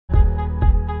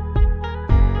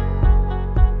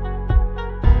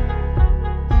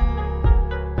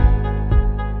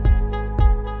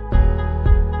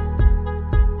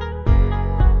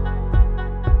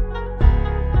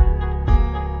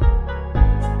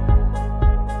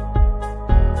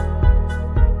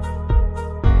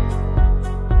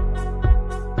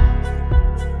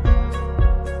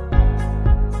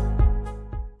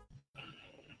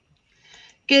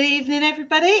Good evening,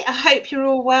 everybody. I hope you're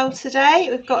all well today.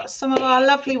 We've got some of our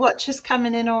lovely watchers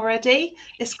coming in already.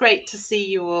 It's great to see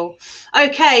you all.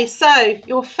 Okay, so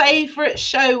your favourite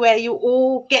show where you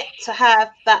all get to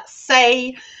have that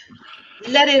say,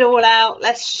 let it all out,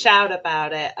 let's shout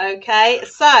about it. Okay,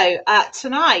 so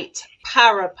tonight,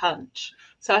 Parapunch.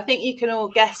 So I think you can all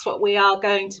guess what we are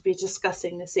going to be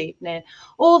discussing this evening.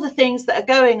 All the things that are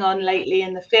going on lately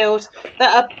in the field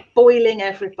that are boiling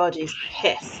everybody's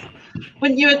piss.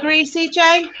 Wouldn't you agree,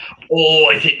 CJ? Oh,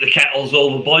 I think the kettle's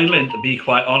over boiling, to be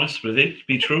quite honest with you, to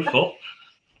be truthful.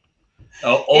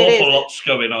 Awful lots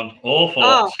going on. Awful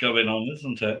lots going on,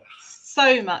 isn't it?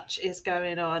 So much is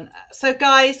going on. So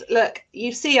guys, look,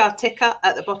 you see our ticker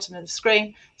at the bottom of the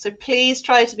screen. So please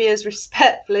try to be as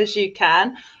respectful as you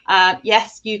can.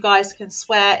 Yes, you guys can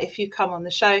swear if you come on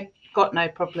the show. Got no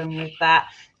problem with that.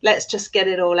 Let's just get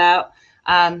it all out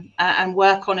and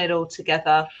work on it all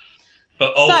together.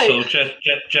 But also,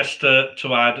 just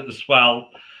to add as well,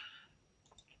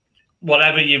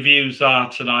 whatever your views are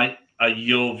tonight are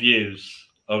your views,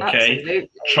 okay?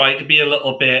 Absolutely. Try to be a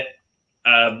little bit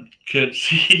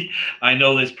courtesy. I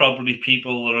know there's probably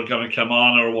people that are going to come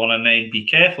on or want to name. Be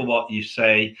careful what you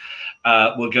say.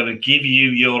 We're going to give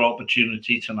you your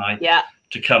opportunity tonight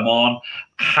to come on,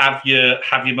 have your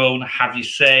moan, have your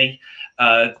say.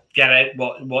 Get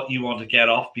out what you want to get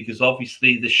off, because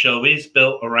obviously the show is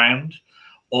built around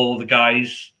all the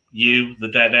guys, you, the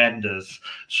dead enders.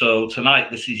 So tonight,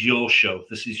 this is your show.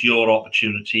 This is your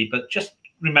opportunity. But just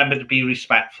remember to be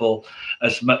respectful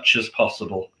as much as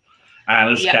possible.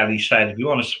 And as Kelly said, if you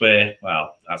want to swear,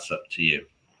 well, that's up to you.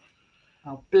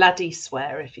 Oh, bloody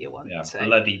swear if you want to.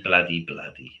 Bloody.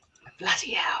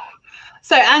 Bloody hell.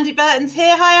 So Andy Burton's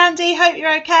here. Hi, Andy. Hope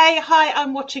you're okay. Hi,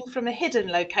 I'm watching from a hidden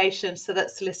location, so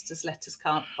that solicitors' letters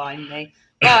can't find me.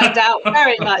 Well, I doubt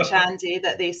very much, Andy,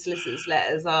 that these solicitors'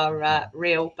 letters are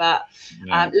real, but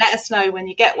let us know when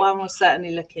you get one. We'll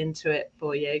certainly look into it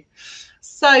for you.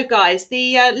 So, guys,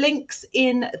 the link's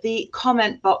in the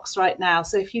comment box right now.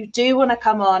 So if you do want to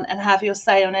come on and have your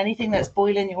say on anything that's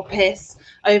boiling your piss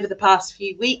over the past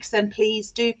few weeks, then please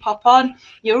do pop on.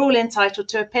 You're all entitled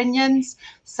to opinions.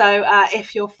 So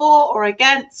if you're for or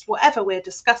against whatever we're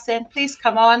discussing, please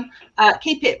come on.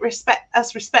 Keep it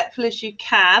as respectful as you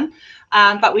can.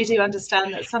 But we do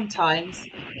understand that sometimes,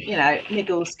 you know,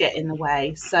 niggles get in the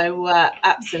way. So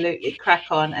absolutely crack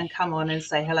on and come on and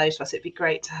say hello to us. It'd be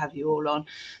great to have you all on.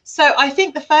 So I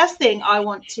think the first thing I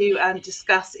want to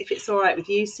discuss, if it's all right with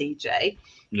you, CJ.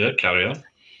 Yeah, carry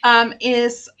on.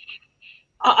 Is,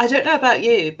 I don't know about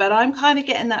you, but I'm kind of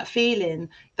getting that feeling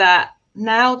that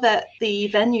now that the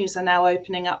venues are now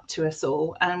opening up to us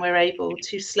all and we're able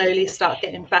to slowly start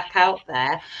getting back out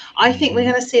there, I think we're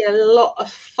going to see a lot of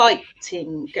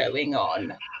fighting going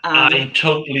on. I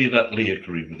totally utterly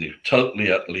agree with you.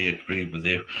 Totally utterly agree with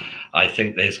you. I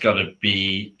think there's going to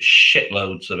be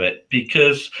shitloads of it,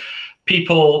 because a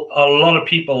lot of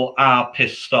people are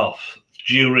pissed off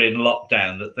during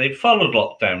lockdown that they followed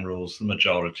lockdown rules, the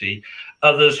majority.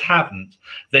 Others haven't.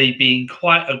 They've been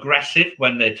quite aggressive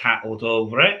when they tackled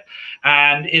over it.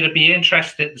 And it'll be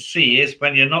interesting to see is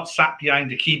when you're not sat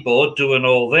behind a keyboard doing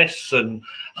all this and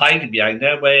hiding behind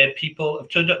there, where people have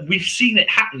turned up. We've seen it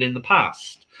happen in the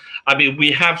past. I mean,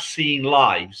 we have seen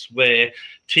lives where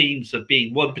teams have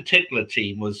been, one particular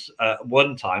team was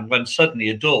one time when suddenly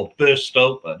a door burst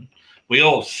open. We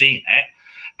all seen it.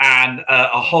 And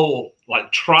a whole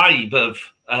tribe of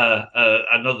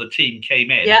another team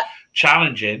came in,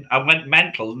 challenging, and went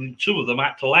mental. And two of them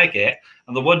had to leg it,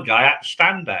 and the one guy had to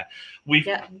stand there.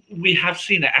 We have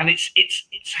seen it, and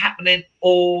it's happening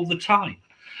all the time,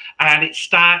 and it's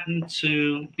starting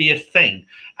to be a thing.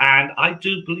 And I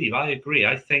do believe, I agree.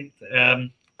 I think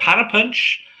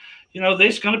Parapunch, you know,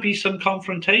 there's going to be some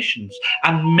confrontations,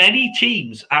 and many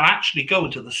teams are actually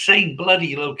going to the same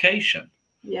bloody location.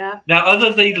 Yeah. Now,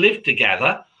 either they live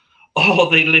together or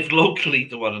they live locally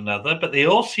to one another, but they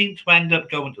all seem to end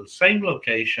up going to the same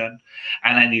location.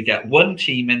 And then you get one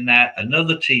team in there,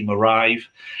 another team arrive.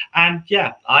 And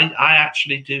yeah, I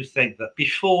actually do think that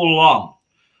before long,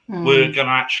 we're going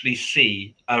to actually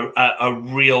see a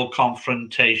real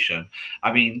confrontation.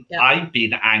 I mean, I've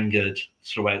been angered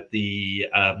throughout the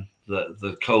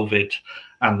COVID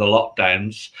and the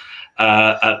lockdowns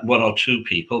at one or two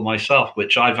people myself,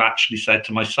 which I've actually said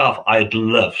to myself, I'd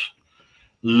love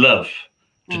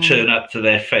to turn up to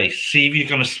their face. See if you're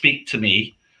going to speak to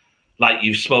me like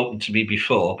you've spoken to me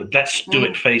before, but let's do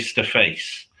it face to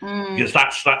face. Because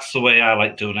that's the way I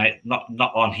like doing it. Not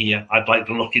on here. I'd like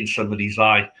to look in somebody's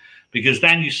eye, because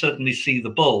then you suddenly see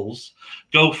the bulls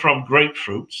go from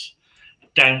grapefruits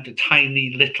down to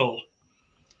tiny little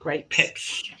grapes.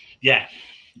 pips. Yeah.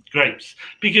 grapes,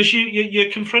 because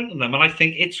you're confronting them, and I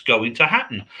think it's going to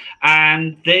happen.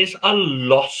 And there's a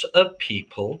lot of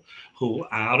people who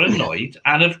are annoyed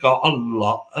and have got a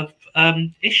lot of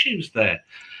issues there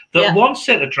that want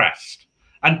it addressed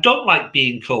and don't like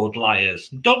being called liars,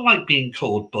 don't like being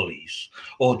called bullies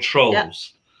or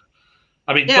trolls.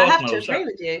 I mean, God I have knows to agree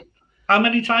with you. How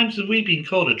many times have we been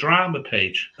called a drama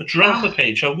page? A drama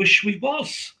page. I wish we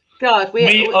was. God,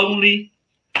 we only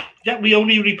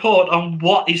report on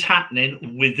what is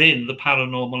happening within the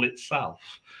paranormal itself.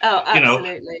 Oh,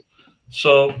 absolutely.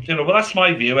 So, well, that's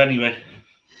my view anyway.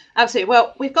 Absolutely.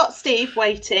 Well, we've got Steve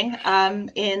waiting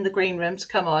in the green room to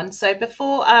come on. So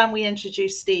before we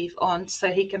introduce Steve on so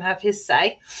he can have his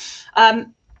say,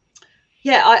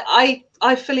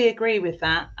 I fully agree with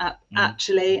that,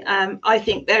 actually. I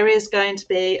think there is going to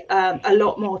be a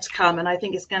lot more to come, and I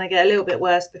think it's going to get a little bit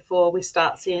worse before we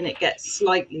start seeing it get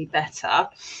slightly better.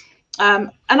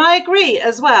 And I agree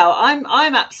as well. I'm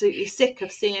absolutely sick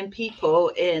of seeing people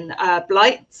in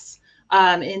blights,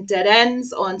 in dead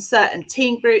ends, on certain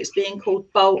teen groups being called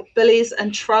bullies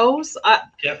and trolls.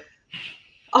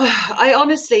 I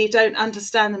honestly don't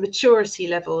understand the maturity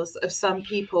levels of some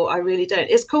people. I really don't.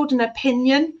 It's called an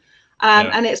opinion,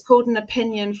 and it's called an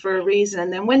opinion for a reason.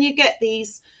 And then when you get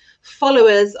these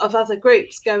followers of other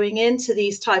groups going into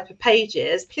these type of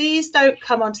pages, please don't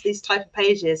come onto these type of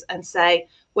pages and say,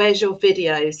 where's your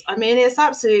videos? I mean, it's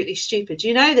absolutely stupid.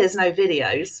 There's no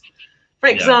videos. For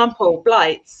example,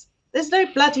 blights, there's no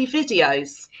bloody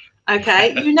videos.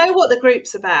 Okay, you know what the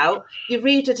group's about. You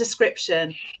read a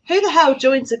description. Who the hell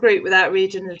joins a group without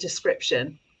reading the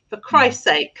description? For Christ's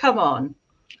sake, come on.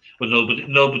 Well,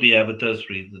 nobody ever does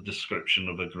read the description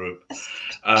of a group. It's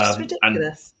just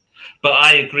ridiculous. But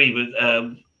I agree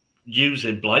with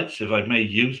using blights, if I may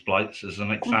use blights as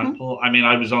an example. I mean,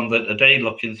 I was on the day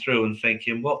looking through and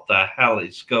thinking, what the hell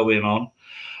is going on?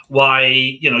 Why,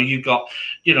 you've got,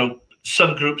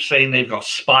 some groups saying they've got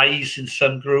spies in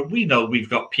some group. We know we've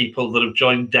got people that have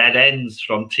joined dead ends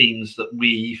from teams that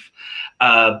we've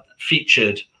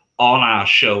featured on our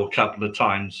show a couple of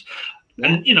times.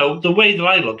 And, the way that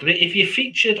I look at it, if you're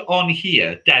featured on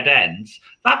here, dead ends,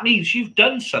 that means you've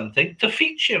done something to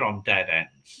feature on dead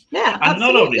ends. Yeah, and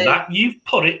absolutely. Not only that, you've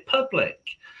put it public.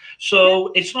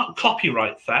 So it's not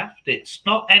copyright theft. It's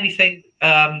not anything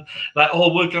like,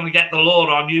 oh, we're going to get the law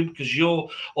on you because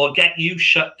or get you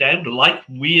shut down like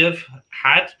we have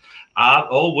had.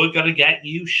 Oh, we're going to get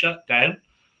you shut down.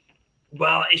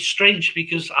 Well, it's strange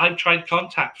because I've tried to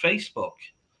contact Facebook.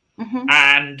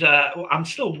 And I'm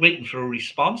still waiting for a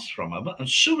response from them. And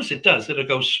as soon as it does, it'll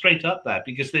go straight up there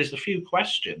because there's a few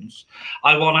questions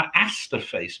I want to ask to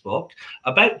Facebook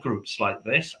about groups like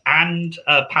this and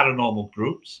paranormal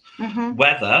groups,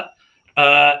 whether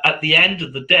at the end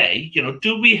of the day,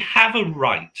 do we have a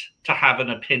right to have an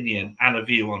opinion and a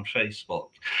view on Facebook?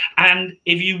 And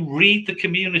if you read the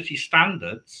community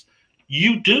standards,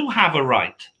 you do have a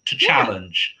right to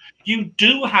challenge. You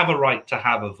do have a right to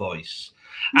have a voice.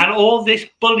 And all this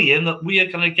bullying that we are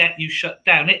going to get you shut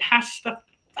down, it has to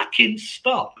fucking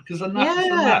stop because enough is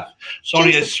enough.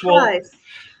 Sorry, I swore.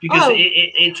 Because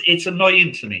it's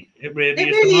annoying to me. It really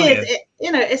is.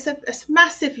 It's a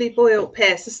massively boiled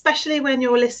piss, especially when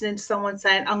you're listening to someone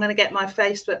saying, I'm going to get my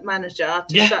Facebook manager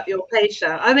to shut your page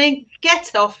down. I mean,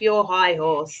 get off your high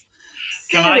horse.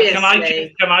 Can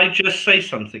I just say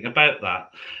something about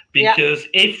that? Because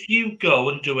if you go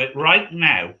and do it right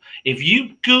now, if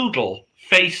you Google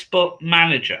Facebook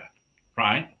manager,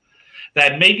 right,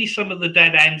 then maybe some of the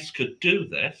dead ends could do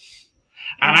this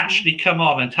and actually come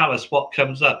on and tell us what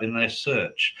comes up in their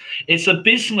search. It's a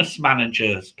business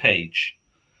manager's page.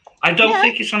 I don't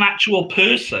think it's an actual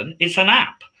person. It's an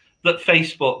app that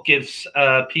Facebook gives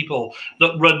people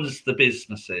that runs the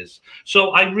businesses. So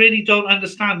I really don't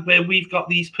understand where we've got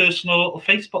these personal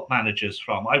Facebook managers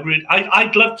from.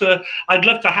 I'd love to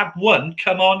have one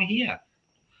come on here.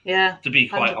 Yeah, to be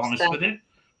quite 100%. Honest with you.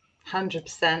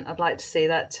 100%. I'd like to see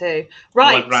that too.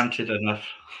 Right. Well, I've ranted enough.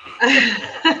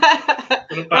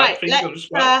 Right.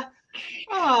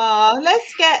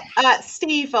 Let's get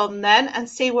Steve on then and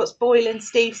see what's boiling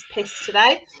Steve's piss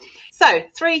today. So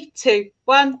 3, 2,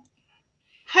 1.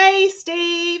 Hey,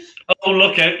 Steve. Oh,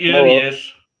 look out. Here he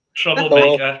is.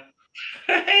 Troublemaker.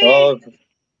 I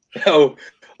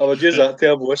would use that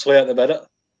term loosely at the minute.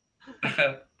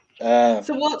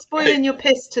 So what's boiling your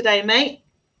piss today, mate?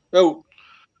 Well,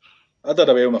 I did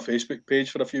away with my Facebook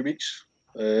page for a few weeks.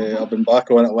 I've been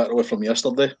back on it literally from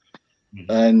yesterday.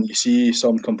 And you see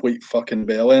some complete fucking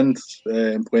bell end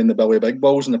playing the Billy Big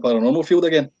Balls in the paranormal field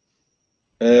again.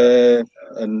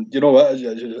 And you know what?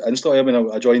 Instantly,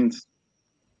 I joined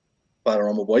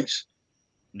Paranormal Boys.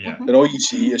 Yeah. And all you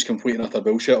see is complete and utter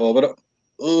bullshit over it.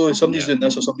 Oh, somebody's doing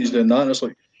this or somebody's doing that. And it's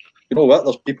like, you know what?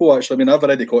 There's people actually. I mean, I've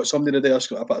already caught somebody today. I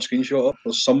put a screenshot up.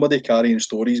 There's somebody carrying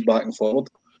stories back and forward.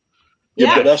 You've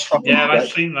got this fucking. Yeah, I've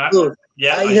seen that. Oh,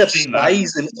 Yeah, I have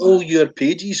spies in all your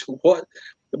pages. What?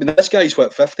 I mean, this guy's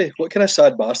what, 50? What kind of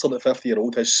sad bastard at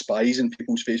 50-year-old has spies in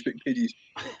people's Facebook pages?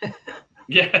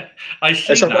 Yeah, I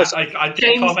seen that. I did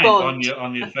James comment Bond.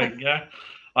 on your thing. Yeah,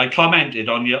 I commented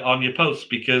on your post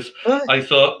because I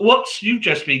thought, "What's you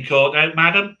just been caught out,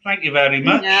 madam? Thank you very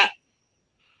much." Yeah.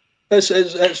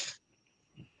 It's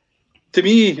to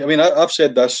me. I mean, I've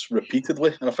said this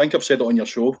repeatedly, and I think I've said it on your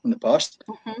show in the past.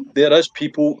 There is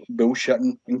people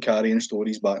bullshitting and carrying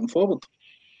stories back and forward.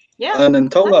 Yeah. And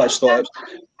until that stops,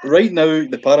 right now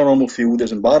the paranormal field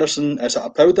is embarrassing. It's at a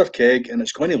powder keg, and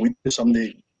it's going to lead to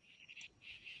somebody.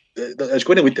 It's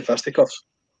going to lead to fisticuffs.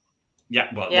 Yeah,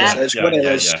 well, it's going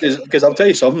to, because I'll tell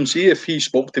you something. See, if he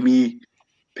spoke to me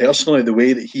personally the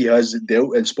way that he has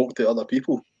dealt and spoke to other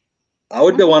people, I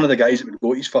would be one of the guys that would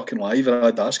go to his fucking live and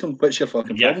I'd ask him, "What's your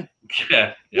fucking problem?"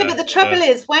 Yeah, but the trouble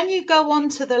is, when you go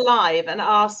onto the live and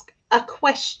ask a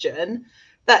question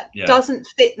that doesn't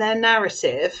fit their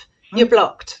narrative, you're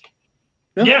blocked.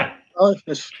 Yeah.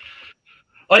 He's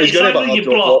going to be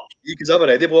blocked because I've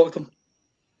already blocked him.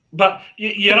 But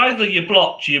you're either you're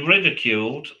blocked, you're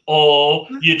ridiculed, or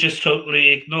you're just totally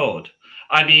ignored.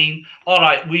 I mean, all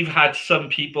right, we've had some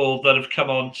people that have come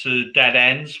on to dead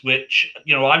ends, which,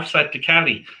 you know, I've said to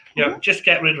Kelly, you know, just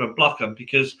get rid of them, block them,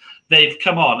 because they've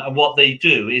come on and what they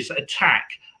do is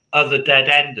attack other dead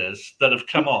enders that have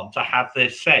come on to have their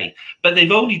say. But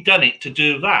they've only done it to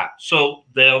do that. So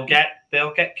they'll get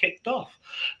kicked off.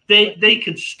 They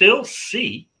can still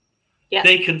see. Yeah.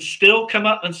 They can still come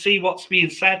up and see what's being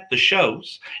said, the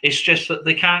shows. It's just that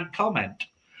they can't comment.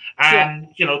 And,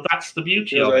 you know, that's the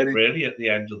beauty of it, really, at the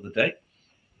end of the day.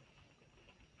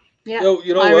 Yeah. Well,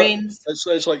 you know what?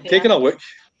 It's like taking a look.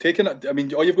 I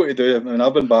mean, all you've got to do, I mean,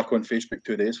 I've been back on Facebook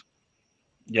 2 days.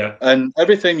 Yeah. And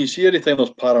every time there's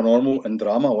paranormal and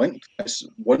drama linked, it's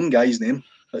one guy's name.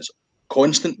 It's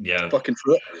constant fucking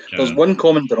through it. Yeah. There's one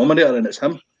common denominator and it's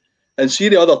him. And see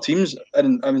the other teams,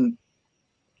 and I mean,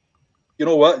 you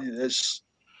know what?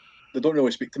 They don't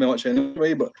really speak to me much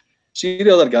anyway, but see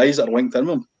the other guys that are linked in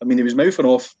with him. I mean, he was mouthing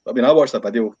off. I mean, I watched the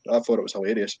video. I thought it was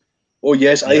hilarious. Oh,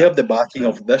 yes, I have the backing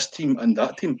of this team and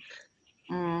that team.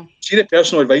 See the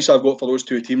personal advice I've got for those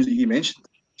two teams that he mentioned?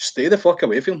 Stay the fuck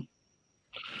away from him.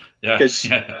 Yeah,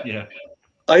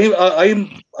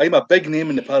 I'm a big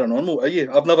name in the paranormal. Are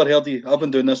you? I've never heard of you. I've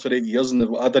been doing this for 8 years,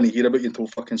 and I didn't hear about you until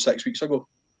fucking 6 weeks ago.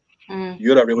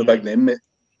 You're a really big name, mate.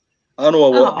 I know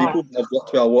a lot of people. I've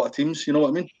worked with a lot of teams. You know what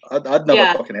I mean? I'd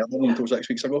never fucking heard of him until 6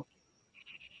 weeks ago.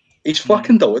 He's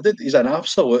fucking deluded. He's an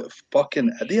absolute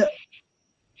fucking idiot.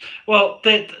 Well,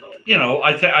 you know,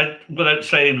 I without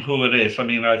saying who it is, I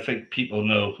mean, I think people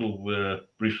know who we're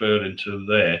referring to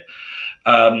there.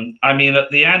 I mean,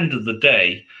 at the end of the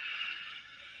day,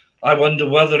 I wonder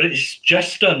whether it's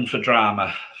just done for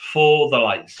drama, for the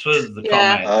likes, for the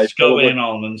comments going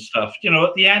on and stuff. You know,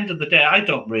 at the end of the day, I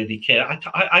don't really care.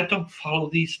 I don't follow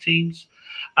these teams.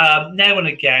 Now and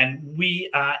again, we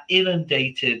are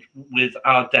inundated with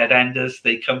our dead enders.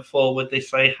 They come forward, they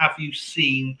say, "Have you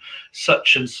seen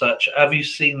such and such? Have you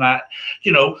seen that?"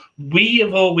 You know, we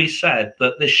have always said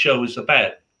that this show is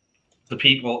about the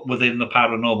people within the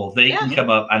paranormal. They can come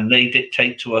up and they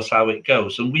dictate to us how it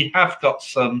goes. And we have got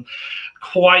some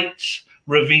quite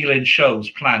revealing shows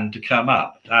planned to come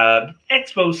up.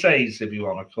 Exposés, if you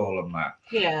want to call them that.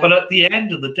 Yeah. But at the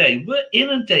end of the day, we're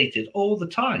inundated all the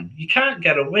time. You can't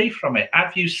get away from it.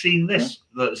 Have you seen this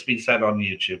that's been said on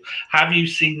YouTube? Have you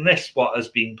seen this, what has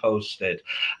been posted?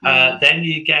 Then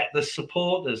you get the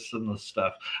supporters and the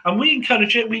stuff. And we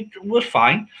encourage it. We're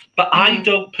fine. But I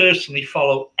don't personally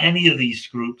follow any of these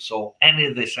groups or any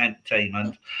of this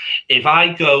entertainment. If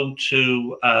I go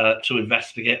to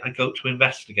investigate, I go to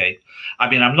investigate. I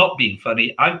mean, I'm not being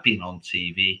funny. I've been on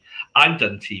TV. I've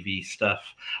done TV stuff.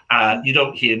 You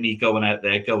don't hear me going out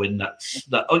there going nuts.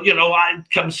 You know, I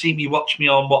come see me, watch me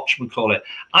on whatchamacallit.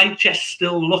 I just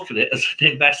still look at it as an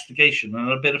investigation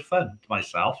and a bit of fun to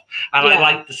myself. And I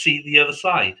like to see the other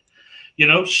side. You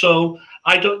know, so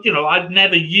I don't, you know, I've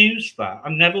never used that. I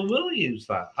never will use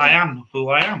that. I am who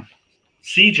I am.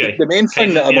 CJ. The main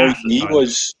thing that annoyed me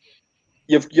was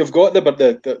you've got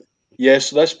the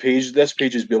yes, this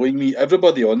page is bullying me.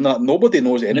 Everybody on that, nobody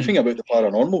knows anything about the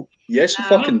paranormal. Yes, you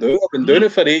fucking do. I've been doing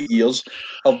it for 8 years.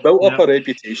 I've built up a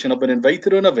reputation. I've been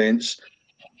invited on events.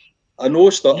 I know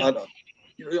stuff.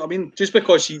 I mean, just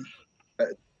because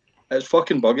it's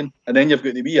fucking bugging. And then you've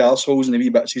got the wee assholes and the wee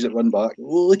bitches that run back.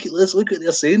 Oh, look at this. Look what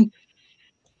they're saying.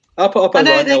 I put up a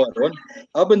rant earlier on.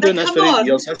 I've been doing this for 8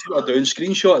 years. If you are doing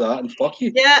screenshot of that and fuck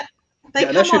you. Yeah, they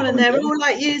come on and they're all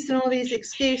like using all these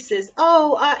excuses.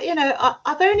 Oh,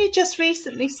 I've only just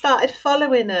recently started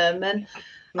following them, and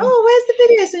where's the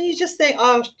videos? And you just think,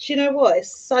 oh, do you know what?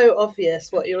 It's so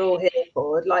obvious what you're all here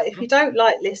for. Like, if you don't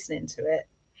like listening to it,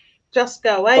 just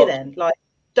go away then. Like,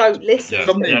 don't listen to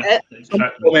it. Someone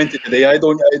commented today, I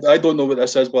don't know what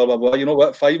this is, blah blah blah. You know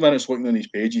what? 5 minutes looking on his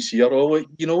page, you see her all like,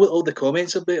 you know what all the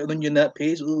comments about on your that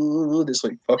page? Ooh, it's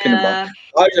like fucking embarrassing.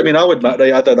 I mean, I would admit,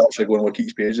 right, I did actually go and look at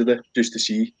his page today just to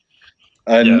see.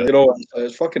 And you know,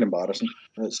 it's fucking embarrassing.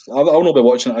 I'll not be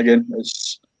watching it again. I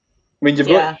mean, you've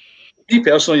got me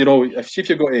personally, you know, if you've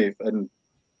got to, and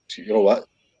you know what,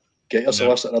 get your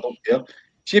solicitor, I don't care.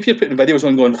 See if you're putting videos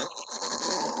on going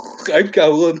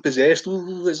alcohol and possessed.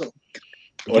 It's like,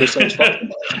 honestly, it's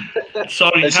fucking embarrassing.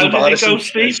 Sorry, it's how did it go,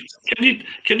 Steve?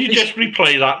 Can you just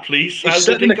replay that, please? He's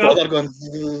sitting in the corner going,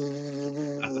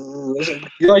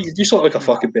 you know, you just look like a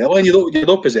fucking bell, and you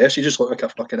don't possess. You just look like a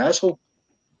fucking asshole.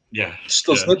 Yeah, there's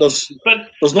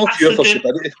no cure for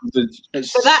stupidity. But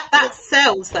that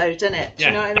sells, though, doesn't it? Do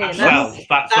you know what I mean?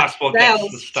 That's what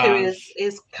gets the stars. To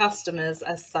his customers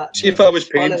as such. See, if I was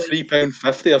paying £3.50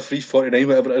 or £3.49,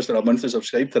 whatever it is, for a month to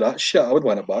subscribe to that shit, I would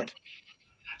want it back.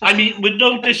 I mean, with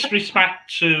no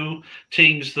disrespect to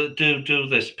teams that do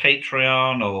this,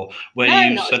 Patreon or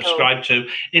where you subscribe to,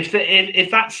 if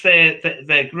that's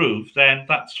their groove, then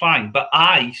that's fine. But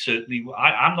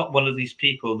I'm not one of these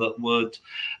people that would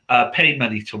pay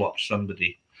money to watch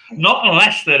somebody, not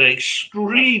unless they're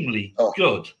extremely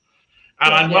good.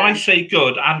 And when I say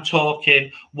good, I'm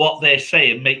talking what they're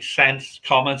saying makes sense,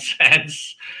 common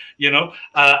sense. You know,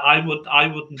 I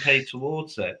wouldn't pay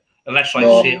towards it. Unless I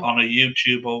see it on a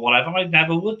YouTube or whatever, I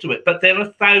never would do it. But there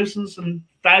are thousands and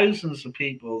thousands of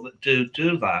people that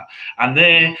do that. And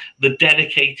they're the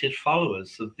dedicated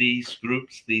followers of these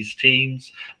groups, these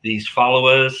teams, these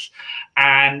followers.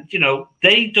 And, you know,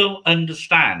 they don't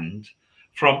understand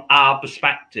from our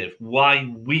perspective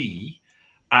why we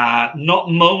are not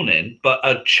moaning, but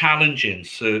are challenging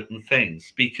certain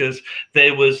things. Because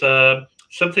there was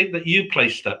something that you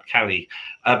placed up, Kelly,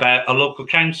 about a local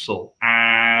council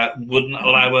wouldn't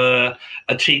allow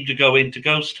a team to go into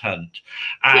ghost hunt.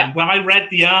 And when I read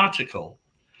the article,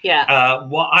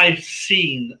 what I've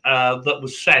seen that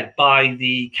was said by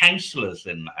the councillors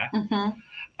in there,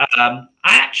 I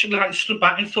actually stood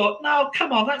back and thought, no,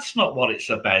 come on, that's not what it's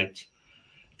about.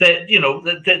 That, you know,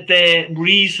 their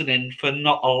reasoning for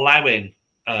not allowing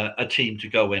a team to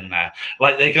go in there,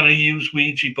 like they're going to use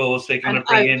Ouija boards, they're going to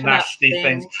bring in nasty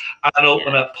things and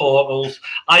open up portals.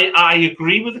 I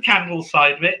agree with the candle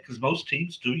side of it, because most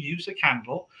teams do use a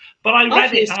candle, but I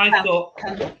read it and I thought,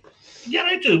 yeah,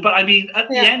 I do. But I mean, at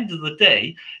the end of the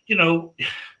day, you know,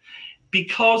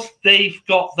 because they've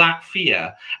got that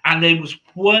fear, and there was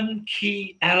one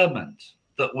key element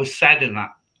that was said in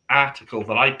that article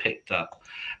that I picked up,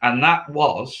 and that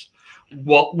was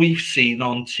what we've seen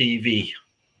on TV.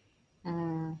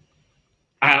 And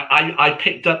I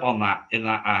picked up on that in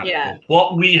that article.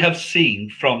 What we have seen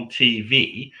from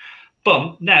TV,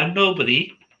 but now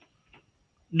nobody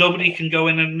can go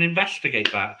in and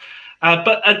investigate that.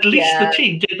 But at least the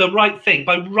team did the right thing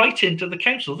by writing to the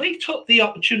council. They took the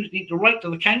opportunity to write to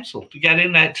the council to get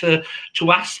in there to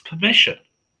ask permission,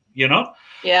 you know?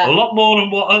 A lot more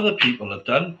than what other people have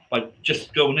done by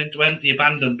just going into empty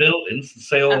abandoned buildings and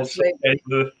say, oh,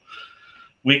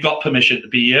 we got permission to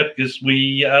be here because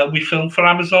we filmed for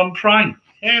Amazon Prime.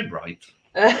 Yeah, right.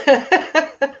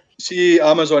 See,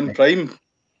 Amazon Prime,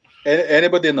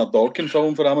 anybody and their dog can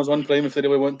film for Amazon Prime if they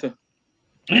really want to.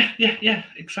 Yeah,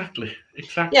 exactly.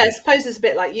 Yeah, I suppose it's a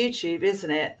bit like YouTube,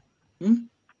 isn't it?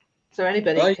 So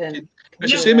anybody can.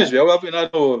 It's the same as well. I mean, I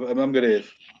know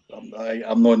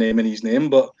I'm not naming his name,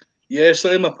 but yes,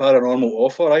 I'm a paranormal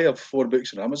author. I have 4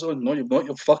 books on Amazon. No, you've not.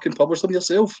 You've fucking published them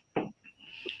yourself.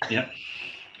 Yeah.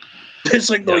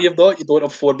 It's like, no, you've not. You don't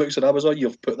have 4 books on Amazon.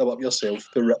 You've put them up yourself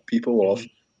to rip people off.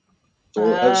 So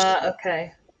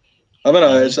okay. I'm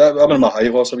in my high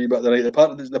horse a wee bit tonight. The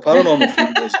paranormal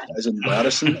field is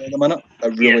embarrassing at the minute.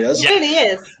 It really is. It really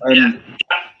is.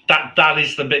 That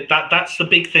is the big that's the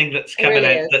big thing that's coming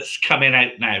out. That's coming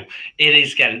out now. It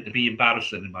is getting to be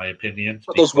embarrassing, in my opinion.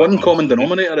 But there's one common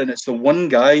denominator, and it's the one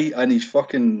guy and his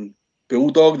fucking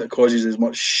bulldog that causes as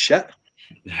much shit.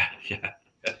 Yeah.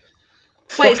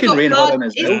 Wait, he's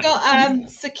got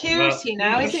security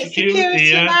now. Is it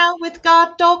security now with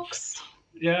guard dogs?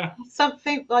 Yeah.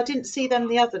 Something. I didn't see them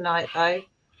the other night though.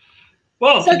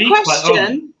 Well, so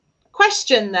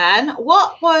question then,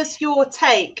 what was your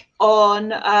take on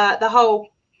the whole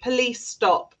police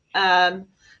stop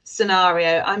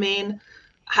scenario? I mean,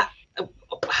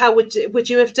 how would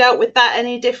you have dealt with that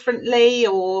any differently,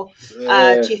 or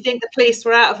do you think the police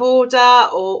were out of order,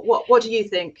 or what do you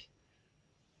think?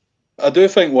 I do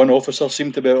think one officer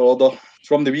seemed to be out of order.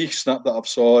 From the wee snap that I've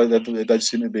saw, they did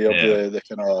seem to be of the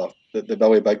kind of the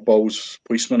Billy Big Balls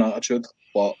policeman attitude.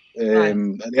 But Right.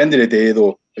 at the end of the day,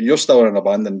 though, if you're still in an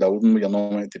abandoned building where you're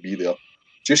not meant to be there,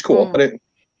 just cooperate.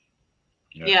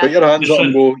 Yeah. Put your hands up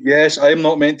and go, yes, I am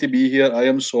not meant to be here. I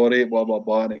am sorry, blah, blah,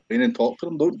 blah, and talk to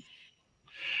them, don't.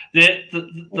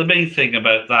 The main thing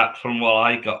about that, from what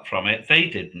I got from it, they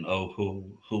didn't know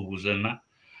who was in there.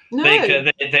 No.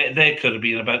 They could have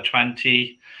been about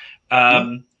 20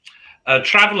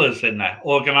 travellers in there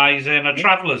organising a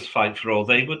travellers' fight for all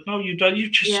they would know. You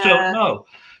just don't know.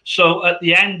 So at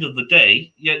the end of the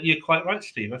day, you're quite right,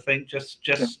 Steve. I think just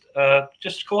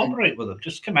cooperate with them.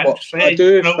 Just come out. Just say, I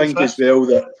do think as well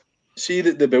that see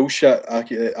that the bullshit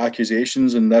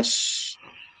accusations and this,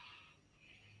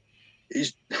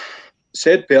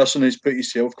 said person has put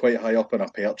himself quite high up on a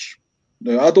perch.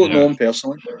 Now I don't know him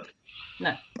personally.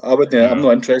 No, I wouldn't. I'm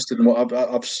not interested in what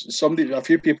a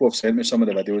few people have sent me some of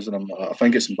the videos, and I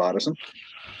think it's embarrassing.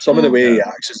 Some of the way he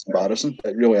acts is embarrassing.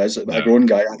 It really is. A grown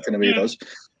guy acting the way he does.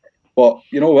 But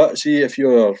you know what? See, if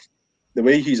you're the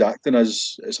way he's acting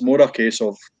is, it's more a case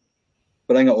of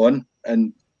bring it on.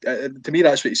 And to me,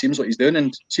 that's what it seems like he's doing.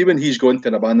 And see, when he's going to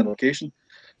an abandoned location,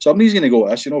 somebody's going to go,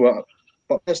 "This, you know what?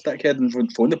 But this dickhead and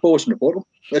phone the police and report him."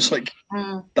 It's like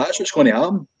that's what's going to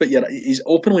happen. But he's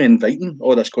openly inviting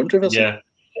all this controversy. Yeah.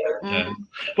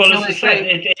 Well, as I said,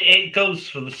 it goes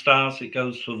for the stars, it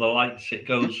goes for the lights, it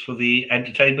goes for the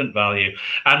entertainment value.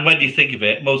 And when you think of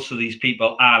it, most of these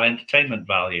people are entertainment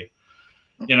value,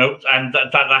 you know, and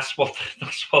that's what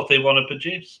they want to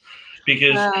produce.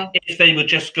 Because if they were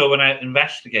just going out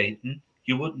investigating,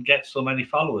 you wouldn't get so many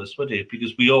followers, would you?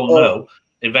 Because we all know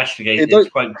investigating is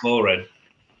quite boring.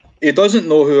 He doesn't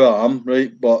know who I am,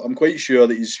 right? But I'm quite sure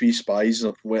that his three spies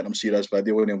have let him see this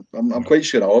video, and I'm quite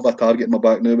sure I'll have a target in my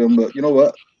back now. But you know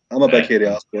what? I'm a big hairy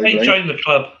ass boy. Hey, join the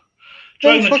club.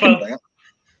 Join the club.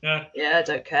 Yeah, I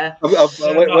don't care.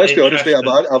 Let's be honest,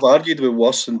 I've argued with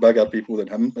worse and bigger people than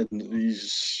him, and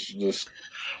he's just.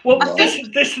 Well,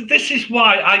 this is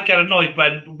why I get annoyed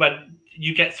when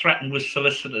you get threatened with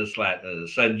solicitors'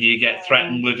 letters, and you get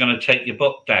threatened, we're going to take your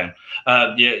book down,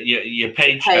 your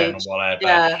page down, or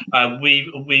whatever.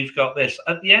 We've got this.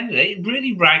 At the end of the day, it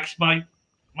really rags my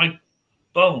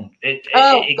bone. It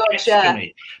gets to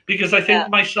me, because I think to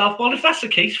myself, well, if that's the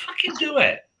case, fucking do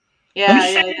it.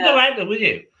 Send the letter with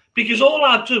you, because all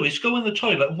I'd do is go in the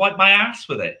toilet and wipe my ass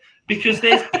with it, because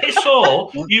there's piss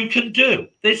all you can do.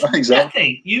 There's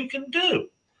nothing you can do.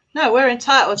 No, we're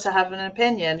entitled to have an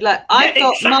opinion. Look, I've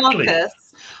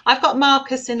got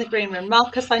Marcus in the green room.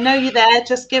 Marcus, I know you're there.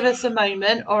 Just give us a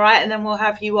moment, all right, and then we'll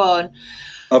have you on.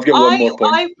 I've got one more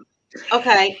point.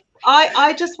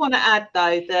 I just want to add,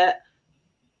 though, that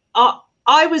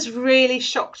I was really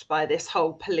shocked by this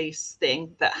whole police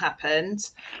thing that happened.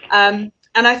 And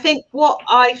I think what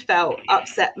I felt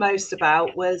upset most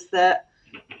about was that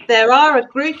there are a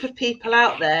group of people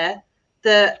out there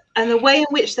and the way in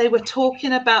which they were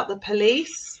talking about the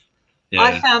police,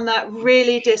 I found that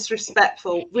really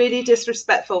disrespectful.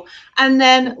 And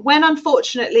then when,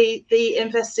 unfortunately, the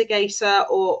investigator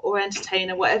or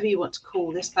entertainer, whatever you want to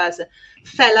call this person,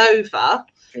 fell over,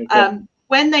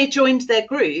 when they joined their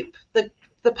group,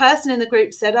 the person in the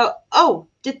group said, oh,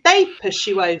 did they push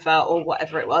you over or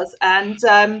whatever it was? And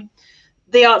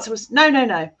the answer was, no.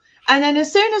 And then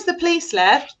as soon as the police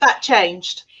left, that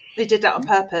changed. They did that on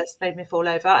purpose, made me fall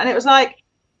over. And it was like,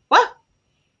 what?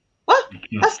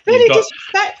 That's really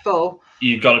disrespectful.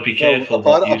 You've got to be careful.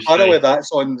 Apparently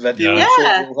that's on video,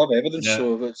 so we'll have evidence.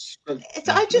 So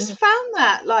I just found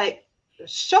that like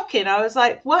shocking. I was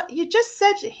like, what? You just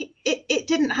said it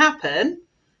didn't happen.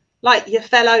 Like, you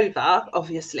fell over,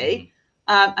 obviously.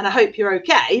 And I hope you're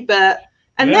okay. But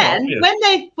then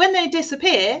when they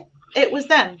disappear, it was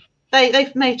them.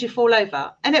 They've made you fall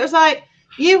over. And it was like,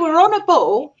 you were on a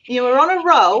ball, you were on a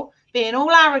roll, being all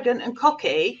arrogant and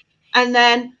cocky, and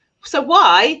then, so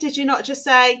why did you not just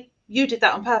say, you did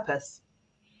that on purpose?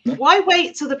 No. Why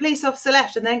wait till the police officer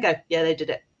left and then go, yeah, they did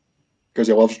it? Because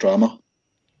he loves drama.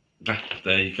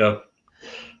 There you go.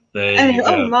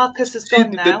 Marcus has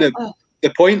gone now.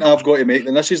 The point I've got to make,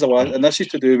 and this is the last, and this is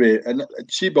to do with, and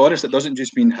to be honest, it doesn't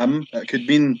just mean him. It could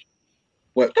mean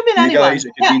you guys.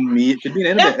 It could mean me. It could mean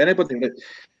anybody.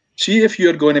 See, if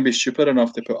you're going to be stupid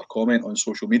enough to put a comment on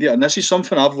social media, and this is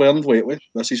something I've learned lately,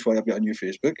 this is why I've got a new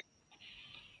Facebook.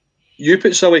 You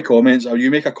put silly comments, or you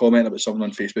make a comment about someone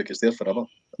on Facebook, it's there forever. I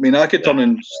mean, I could turn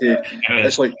and say,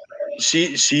 it's like,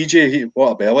 CJ,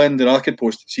 what a bell end, and I could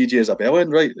post CJ as a bell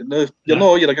end, right?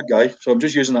 No, you're a good guy, so I'm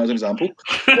just using that as an example.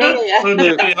 Yeah.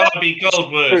 You ought to be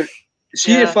gold worth.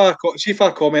 If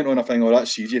I comment on a thing, oh,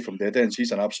 that's CJ from Dead End,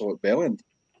 she's an absolute bell end.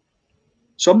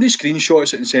 Somebody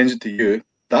screenshots it and sends it to you.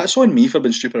 That's on me for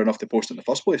being stupid enough to post it in the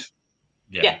first place.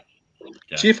 Yeah.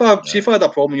 See if I had a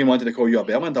problem, you wanted to call you a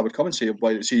bell end, I would come and say,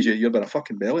 "Why, CJ, you've been a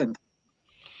fucking bell end."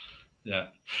 Yeah.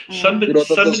 There's a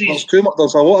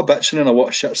lot of bitching and a lot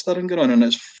of shit stirring going on, and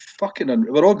it's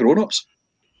fucking. We're all grown ups.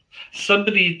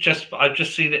 I've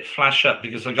just seen it flash up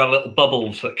because I've got little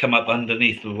bubbles that come up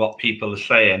underneath with what people are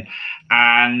saying,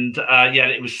 and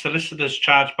it was solicitors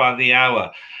charged by the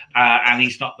hour. And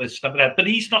he's not stumbling it up, but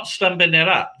he's not stumbling it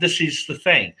up. This is the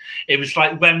thing. It was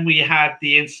like when we had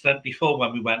the incident before,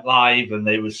 when we went live and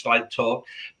there was like talk,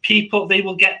 people, they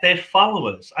will get their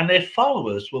followers and their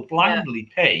followers will blindly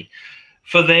pay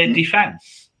for their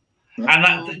defense.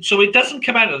 And so it doesn't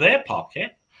come out of their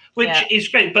pocket, which is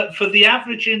great. But for the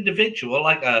average individual,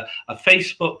 like a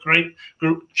Facebook group,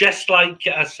 just like,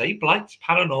 say, Blight's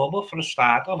Paranormal for a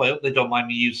start, I hope they don't mind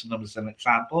me using them as an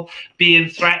example, being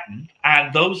threatened,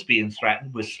 and those being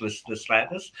threatened with solicitor's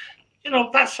letters,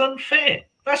 that's unfair.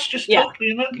 That's just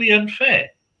totally and utterly unfair.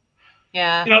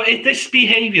 Yeah. This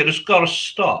behaviour has got to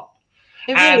stop.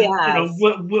 It really has.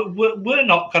 We're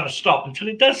not going to stop until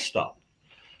it does stop.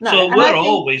 No, so we're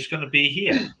always going to be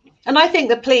here. And I think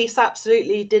the police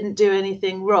absolutely didn't do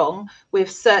anything wrong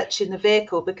with searching the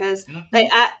vehicle because they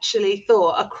actually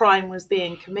thought a crime was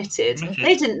being committed.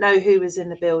 They didn't know who was in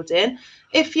the building.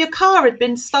 If your car had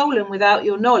been stolen without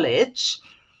your knowledge,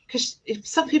 because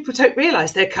some people don't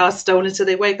realise their car's stolen until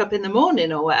they wake up in the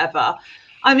morning or whatever.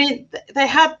 I mean, they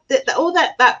had all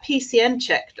that PCN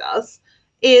check does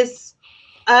is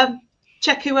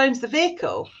check who owns the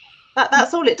vehicle.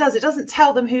 That's all it does. It doesn't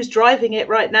tell them who's driving it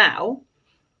right now.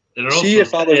 See,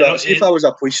 if I was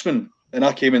a policeman and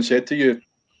I came and said to you,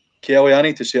 Kelly, I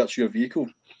need to search your vehicle,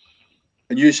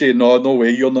 and you say, no way,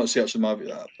 you're not searching my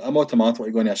vehicle, I'm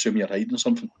automatically going to assume you're hiding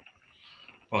something.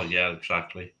 Well, yeah,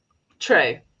 exactly.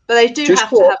 True, but they do have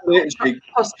to have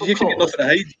possible if you get nothing to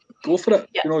hide, go for it.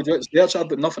 Search it,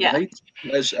 but nothing to hide.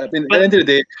 At the end of the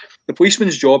day, the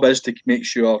policeman's job is to make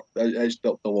sure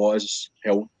the law is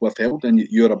withheld and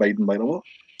you're abiding by the law.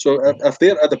 So if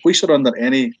the police are under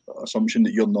any assumption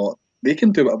that you're not, they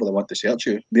can do whatever they want to search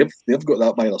you. They've got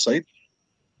that by their side.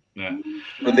 Yeah.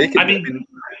 But they can,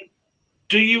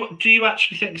 do you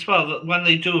actually think as well that when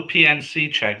they do a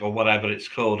PNC check or whatever it's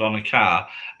called on a car,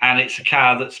 and it's a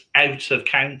car that's out of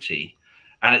county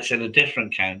and it's in a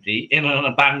different county in an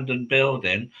abandoned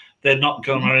building, they're not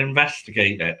going to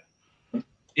investigate it?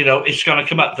 It's going to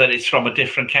come up that it's from a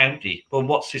different county. Well,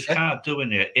 what's this car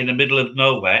doing here in the middle of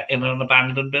nowhere in an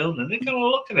abandoned building? They're going to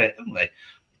look at it, aren't they?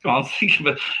 Come on, think of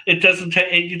it. It doesn't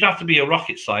take. You'd have to be a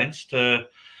rocket science to.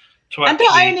 And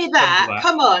not only that,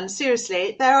 come on,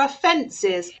 seriously, there are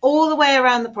fences all the way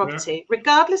around the property,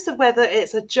 regardless of whether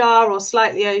it's ajar or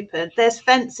slightly open. There's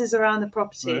fences around the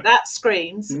property. That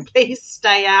screams, please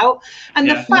stay out. And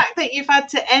the fact that you've had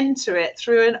to enter it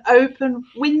through an open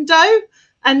window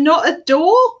and not a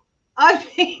door, I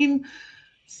mean,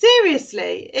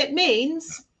 seriously, it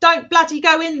means don't bloody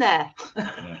go in there.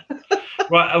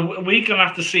 Right, we're going to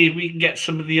have to see if we can get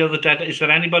some of the other dead. Is there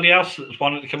anybody else that's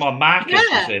wanted to come on? Marcus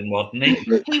was in, wasn't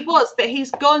he? He was, but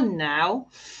he's gone now.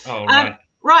 Oh, right.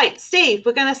 Right, Steve,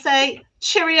 we're going to say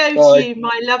cheerio to you,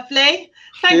 my lovely.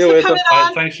 Thanks for coming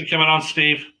on. Thanks for coming on,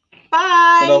 Steve.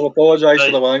 Bye. And I'll apologise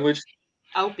for the language.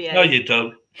 I'll be. No, you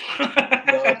don't.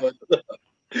 Bye.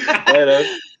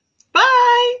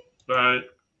 Bye.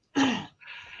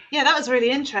 Yeah, that was really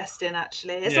interesting,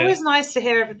 actually. It's always nice to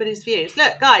hear everybody's views.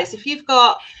 Look, guys, if you've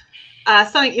got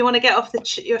something you want to get off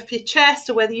your chest,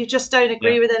 or whether you just don't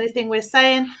agree with anything we're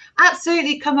saying,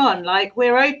 absolutely come on. Like,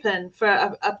 we're open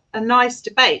for a nice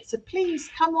debate. So please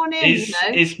come on in.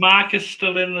 Is Marcus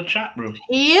still in the chat room?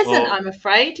 He isn't, I'm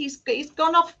afraid. He's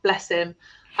gone off, bless him.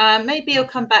 Maybe he'll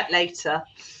come back later.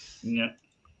 Yeah.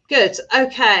 Good.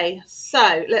 Okay.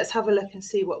 So let's have a look and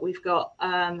see what we've got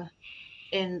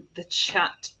in the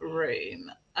chat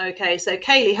room. Okay, so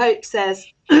Kaylee Hope says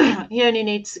he only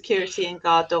needs security and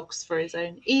guard dogs for his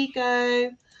own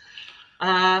ego.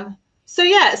 So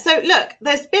look,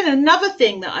 there's been another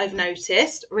thing that I've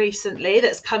noticed recently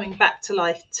that's coming back to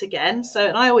life again. So,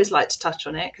 and I always like to touch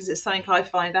on it because it's something I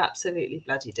find absolutely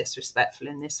bloody disrespectful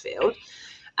in this field,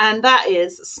 and that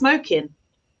is smoking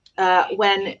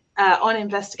when on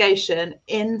investigation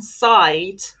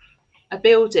inside a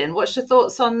building. What's your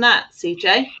thoughts on that,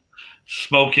 CJ?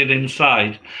 Smoking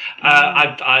inside.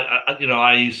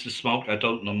 I used to smoke. I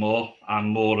don't no more. I'm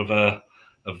more of a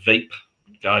vape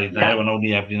guy now, and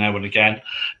only every now and again.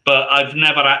 But I've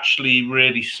never actually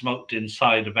really smoked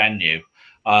inside a venue.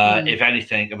 If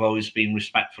anything, I've always been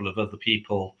respectful of other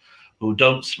people who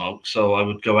don't smoke, so I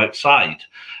would go outside.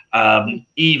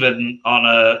 Even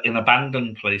in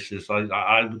abandoned places,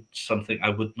 I would something I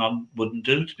wouldn't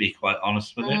do, to be quite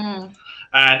honest with you.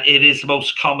 And it is the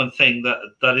most common thing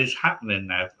that is happening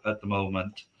now at the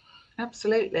moment.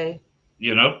 Absolutely.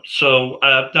 You know, so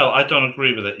no, I don't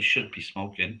agree with it. You should be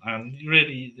smoking, and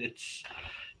really, it's,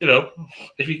 you know,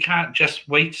 if you can't just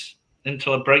wait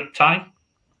until a break time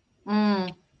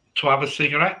to have a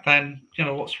cigarette, then you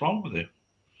know what's wrong with you.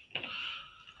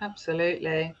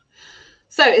 Absolutely.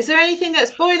 So, is there anything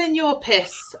that's boiling your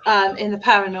piss in the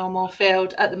paranormal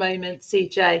field at the moment,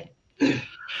 CJ?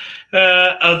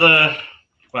 Other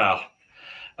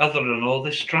than all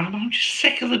this drama, I'm just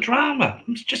sick of the drama.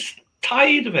 I'm just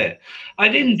tired of it. I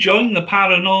didn't join the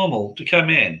paranormal to come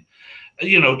in,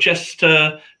 you know, just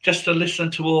to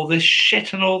listen to all this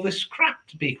shit and all this crap,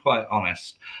 to be quite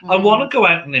honest. I want to go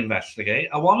out and investigate.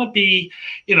 I want to be,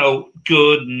 you know,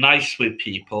 good, nice with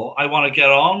people. I want to get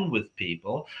on with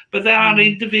people. But there are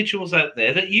individuals out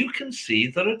there that you can see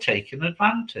that are taking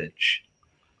advantage.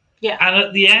 Yeah. And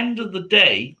at the end of the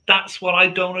day, that's what I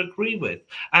don't agree with.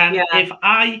 And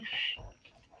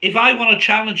if I want to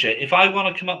challenge it, if I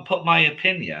want to come up and put my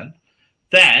opinion,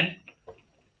 then,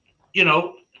 you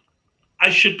know,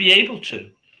 I should be able to.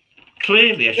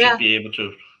 Clearly, I should be able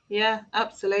to. Yeah,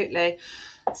 absolutely.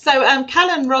 So,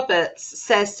 Callan Roberts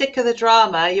says, sick of the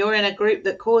drama. You're in a group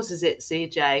that causes it,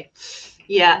 CJ.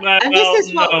 Yeah, well, and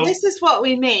this is what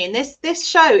we mean. This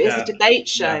show is a debate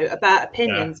show about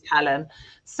opinions, Callum.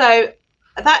 So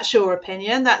that's your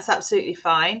opinion. That's absolutely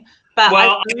fine. But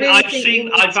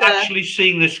I've actually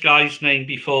seen this guy's name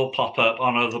before pop up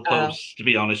on other posts, to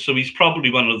be honest. So he's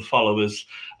probably one of the followers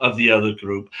of the other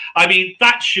group. I mean,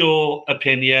 that's your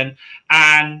opinion,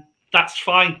 and that's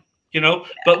fine, you know.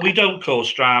 But we don't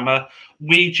cause drama.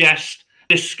 We just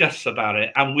discuss about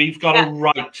it, and we've got a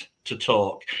right to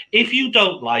talk. If you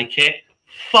don't like it,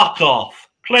 fuck off.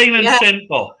 Plain and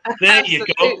simple. There you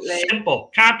go.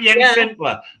 Simple. Can't be any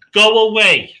simpler. Go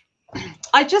away.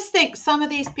 I just think some of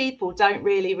these people don't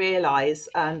really realise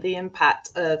the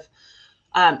impact of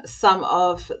some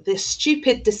of the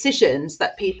stupid decisions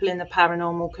that people in the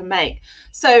paranormal can make.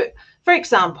 So, for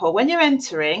example, when you're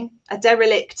entering a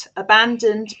derelict,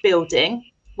 abandoned building,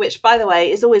 which, by the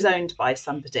way, is always owned by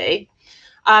somebody,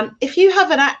 if you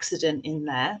have an accident in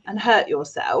there and hurt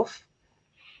yourself,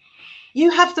 you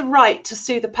have the right to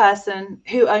sue the person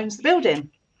who owns the building.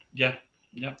 Yeah.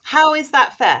 How is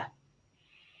that fair?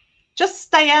 Just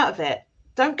stay out of it.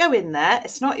 Don't go in there.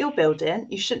 It's not your building.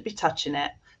 You shouldn't be touching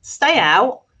it. Stay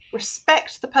out.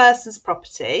 Respect the person's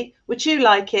property. Would you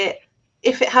like it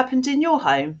if it happened in your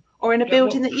home or in a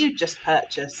building that you just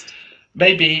purchased?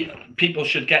 Maybe people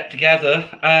should get together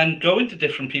and go into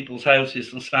different people's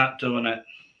houses and start doing it.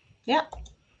 Yeah.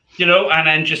 You know, and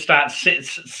then just start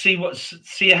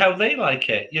see how they like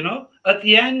it. You know, at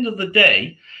the end of the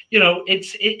day, you know,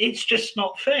 it's just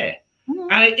not fair.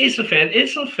 And it isn't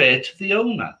fair to the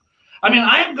owner. I mean,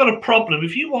 I haven't got a problem.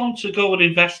 If you want to go and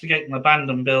investigate an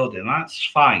abandoned building, that's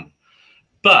fine.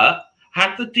 But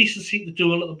have the decency to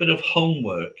do a little bit of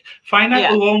homework. Find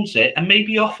out who owns it and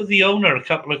maybe offer the owner a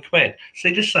couple of quid.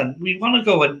 Say, listen, we want to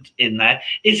go in there.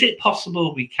 Is it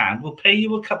possible we can? We'll pay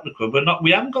you a couple of quid.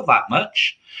 We haven't got that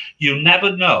much. You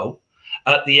never know.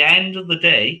 At the end of the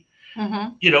day,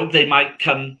 you know, they might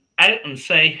come out and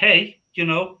say, hey, you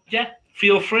know,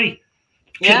 feel free.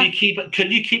 Can you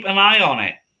keep an eye on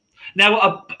it?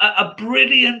 Now, a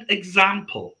brilliant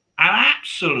example, an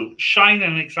absolute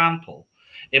shining example,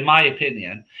 in my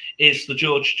opinion, is the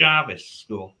George Jarvis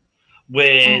School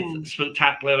with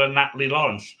Spooktacular and Natalie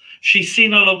Lawrence. She's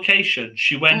seen a location.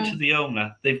 She went to the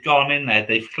owner. They've gone in there.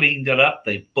 They've cleaned it up.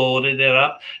 They've boarded it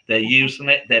up. They're using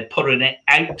it. They're putting it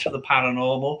out to the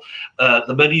paranormal.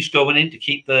 The money's going in to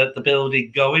keep the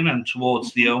building going and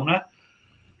towards the owner.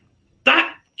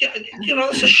 That, you know,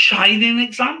 it's a shining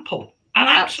example. An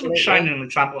absolute shining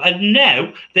example. And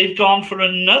now they've gone for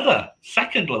another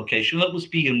second location that was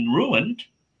being ruined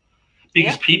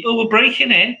because people were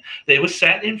breaking in, they were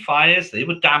setting fires, they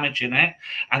were damaging it,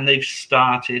 and they've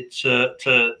started to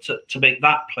make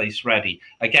that place ready.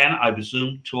 Again, I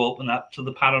presume to open up to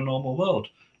the paranormal world.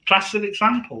 Classic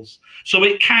examples. So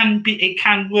it can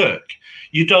work.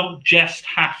 You don't just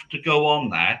have to go on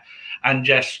there and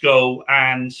just go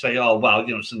and say, oh, well,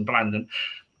 you know, it's in Brandon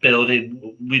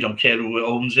building, we don't care who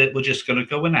owns it, we're just going to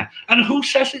go in there. And who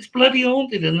says it's bloody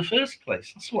owned it in the first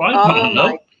place? That's what I want to know.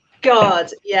 Oh my God,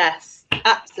 yes,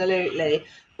 absolutely.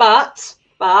 But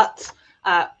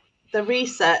the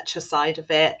researcher side of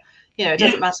it, you know, it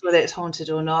doesn't matter whether it's haunted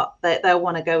or not. They'll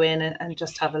want to go in and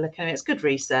just have a look. And it's good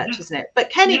research, isn't it? But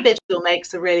Kenny Biddle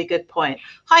makes a really good point.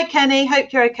 Hi, Kenny.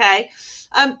 Hope you're okay.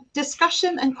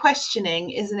 Discussion and questioning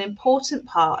is an important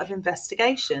part of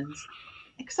investigations.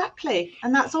 Exactly.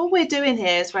 And that's all we're doing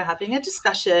here is we're having a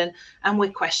discussion and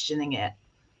we're questioning it.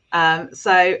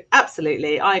 So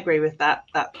absolutely, I agree with that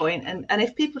point. And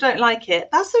if people don't like it,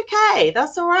 that's okay.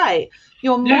 That's all right.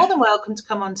 You're more than welcome to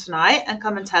come on tonight and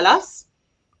come and tell us.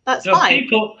 That's fine.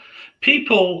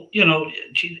 People, you know,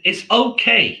 it's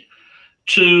okay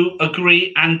to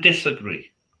agree and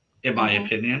disagree, in my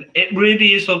opinion. It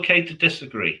really is okay to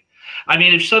disagree. I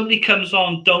mean, if somebody comes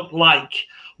on, don't like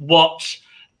what,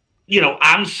 you know,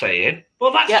 I'm saying,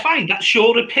 well, that's fine. That's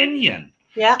your opinion.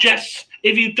 Yeah. Just,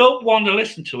 if you don't want to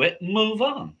listen to it, move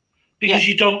on. Because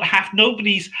you don't have,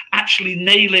 nobody's actually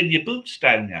nailing your boots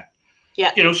down yet.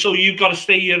 Yeah. You know, so you've got to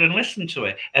stay here and listen to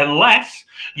it. Unless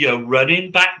you're running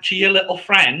back to your little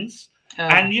friends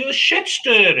and you're shit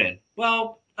stirring.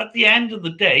 Well, at the end of the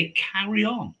day, carry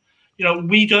on. You know,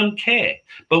 we don't care.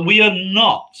 But we are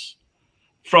not,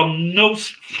 from no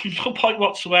point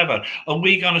whatsoever, and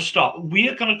we're going to stop. We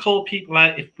are going to call people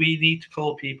out if we need to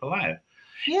call people out.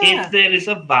 Yeah. If there is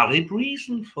a valid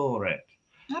reason for it.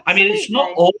 Absolutely. I mean, it's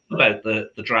not all about the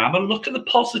drama. Look at the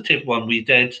positive one we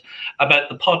did about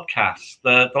the podcast,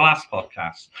 the last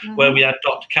podcast, where we had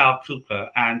Dr. Carl Cooper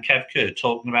and Kev Kerr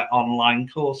talking about online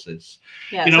courses.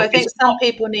 Yeah, you know, so I think some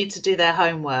people need to do their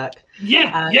homework.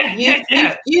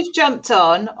 You've jumped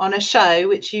on a show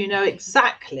which you know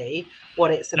exactly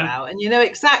what it's about, and you know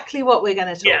exactly what we're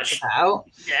going to talk about.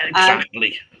 Yeah,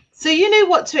 exactly. So you know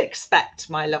what to expect,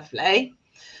 my lovely.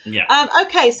 Yeah.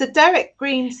 Okay, so Derek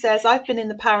Green says, I've been in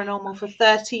the paranormal for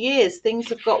 30 years. Things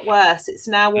have got worse. It's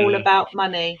now all about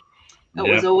money. It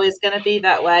was always going to be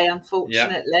that way,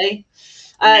 unfortunately.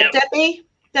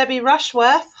 Debbie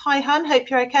Rushworth. Hi, hun. Hope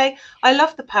you're okay. I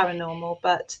love the paranormal,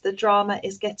 but the drama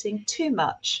is getting too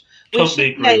much. We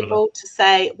should be able to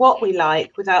say what we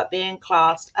like without being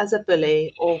classed as a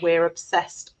bully or we're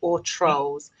obsessed or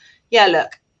trolls. Yeah,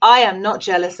 look, I am not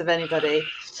jealous of anybody.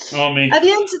 Oh, me. At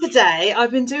the end of the day, I've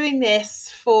been doing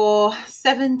this for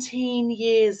 17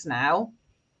 years now.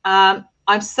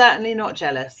 I'm certainly not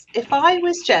jealous. If I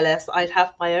was jealous, I'd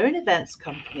have my own events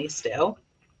company still.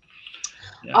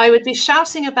 Yeah. I would be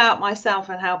shouting about myself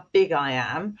and how big I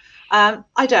am.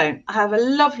 I don't. I have a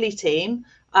lovely team.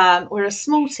 We're a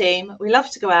small team. We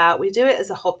love to go out. We do it as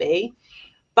a hobby.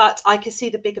 But I can see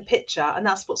the bigger picture, and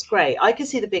that's what's great. I can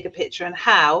see the bigger picture and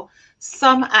how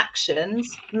some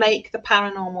actions make the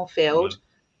paranormal field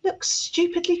look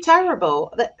stupidly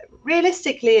terrible. That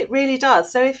realistically, it really does.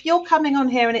 So if you're coming on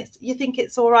here and you think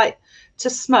it's all right to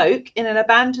smoke in an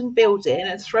abandoned building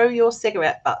and throw your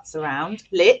cigarette butts around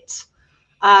lit,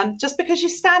 just because you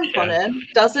stamp on them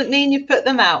doesn't mean you put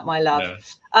them out, my love.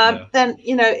 Then,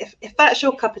 you know, if that's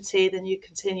your cup of tea, then you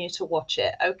continue to watch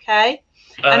it, okay?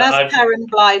 And as Karen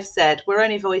Blythe said, we're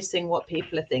only voicing what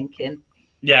people are thinking.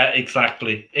 Yeah,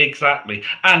 exactly.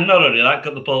 And not only that,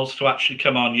 got the balls to actually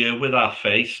come on here with our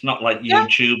face, not like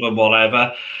YouTube and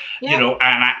whatever, you know,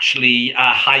 and actually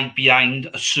hide behind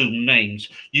assumed names.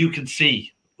 You can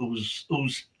see who's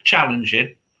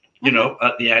challenging, you know,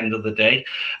 at the end of the day.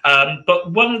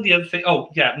 But one of the other things,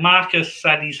 Marcus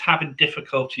said he's having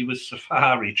difficulty with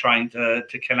Safari trying to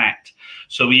connect.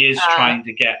 So he is trying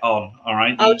to get on, all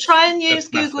right? Try and use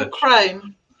Google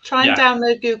Chrome. Try and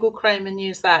download Google Chrome and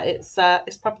use that.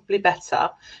 It's probably better.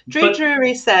 Drew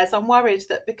Drury says, I'm worried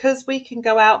that because we can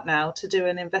go out now to do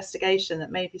an investigation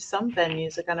that maybe some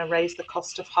venues are going to raise the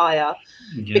cost of hire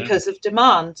because of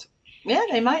demand. Yeah,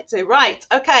 they might do. Right.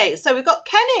 Okay. So we've got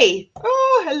Kenny.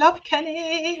 Oh, I love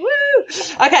Kenny. Woo.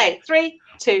 Okay. 3,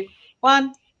 2,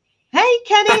 1. Hey,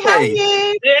 Kenny. How are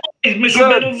you? Hey, Mr.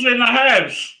 Middle's in the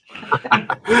house.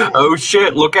 Oh,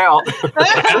 shit. Look out.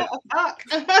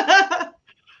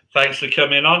 Thanks for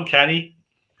coming on, Kenny.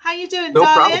 How you doing, no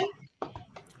darling? Problem.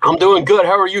 I'm doing good.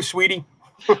 How are you, sweetie?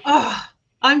 Oh,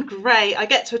 I'm great. I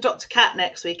get to adopt a cat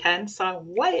next weekend, so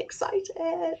I'm way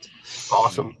excited.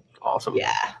 Awesome.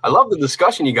 Yeah. I love the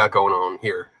discussion you got going on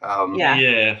here.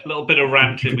 Yeah, a little bit of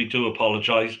ranting. We do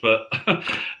apologize, but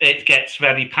it gets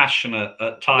very passionate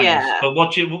at times. Yeah. But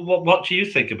what do you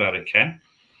think about it, Ken?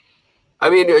 I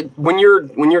mean, when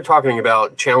you're talking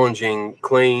about challenging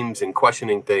claims and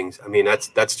questioning things, I mean,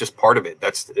 that's just part of it.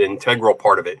 That's an integral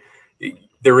part of it.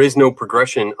 There is no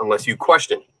progression unless you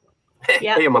question.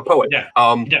 Yeah. Hey, I'm a poet. Yeah.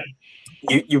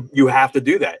 You have to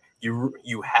do that.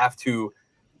 You have to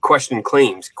question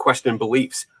claims, question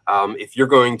beliefs. If you're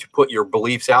going to put your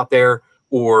beliefs out there,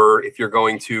 or if you're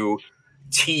going to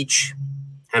teach,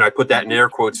 and I put that in air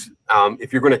quotes,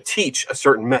 if you're going to teach a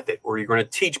certain method, or you're going to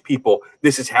teach people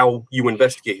this is how you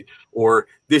investigate, or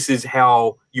this is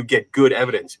how you get good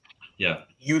evidence,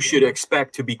 you should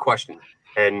expect to be questioned.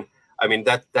 And I mean,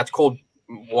 that's called,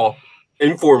 well,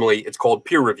 informally, it's called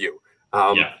peer review.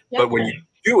 But when you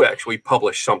do actually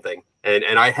publish something,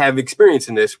 and I have experience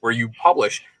in this, where you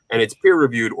publish and it's peer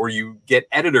reviewed, or you get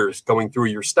editors going through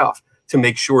your stuff to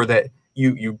make sure that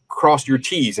you cross your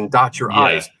T's and dot your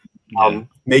I's,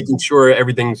 making sure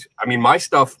everything's, I mean, my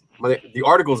stuff, the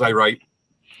articles I write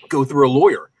go through a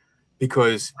lawyer,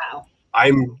 because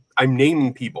I'm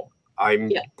naming people.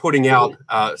 I'm putting out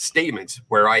statements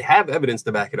where I have evidence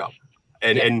to back it up.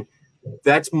 And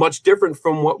that's much different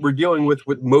from what we're dealing with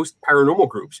most paranormal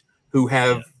groups, who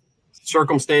have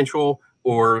circumstantial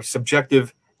or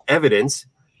subjective evidence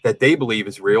that they believe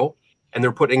is real, and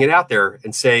they're putting it out there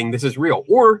and saying this is real,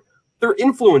 or they're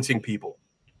influencing people.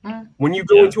 When you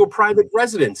go into a private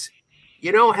residence,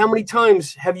 you know, how many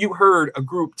times have you heard a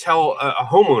group tell a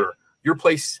homeowner your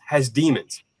place has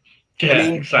demons? Yeah, I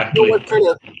mean, exactly. You know what kind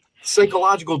of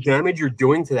psychological damage you're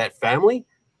doing to that family?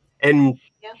 And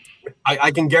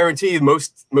I can guarantee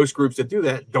most groups that do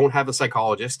that don't have a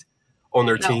psychologist on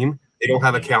their team. They don't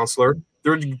have a counselor.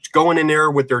 They're going in there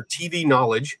with their TV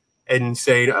knowledge and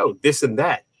saying, oh, this and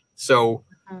that. So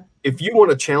if you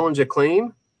want to challenge a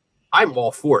claim, I'm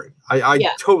all for it.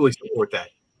 I totally support that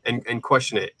and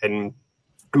question it. And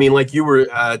I mean, like you were,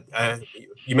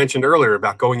 you mentioned earlier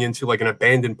about going into like an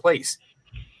abandoned place.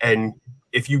 And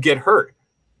if you get hurt,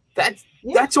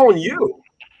 that's on you.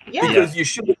 Because you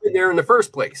shouldn't have been there in the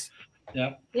first place.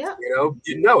 You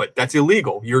know it. That's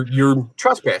illegal. You're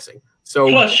trespassing. So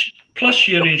plus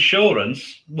your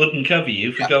insurance wouldn't cover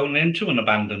you for going into an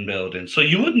abandoned building. So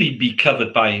you wouldn't even be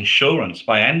covered by insurance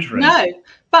by entering. No,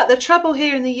 but the trouble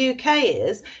here in the UK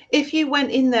is if you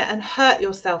went in there and hurt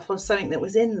yourself on something that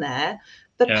was in there,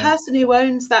 the person who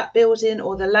owns that building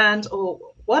or the land or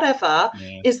whatever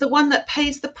is the one that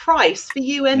pays the price for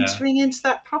you entering into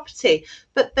that property.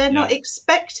 But they're not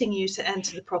expecting you to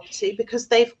enter the property because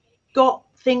they've got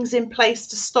things in place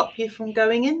to stop you from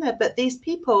going in there. But these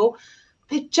people,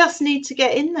 they just need to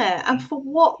get in there. And for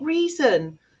what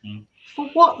reason? For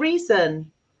what reason?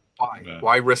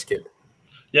 Why risk it?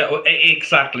 Yeah,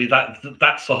 exactly.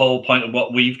 That's the whole point of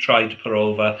what we've tried to put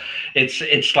over.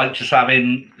 It's like just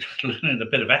having a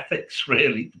bit of ethics,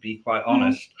 really, to be quite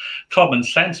honest. Common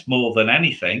sense more than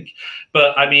anything.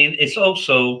 But I mean, it's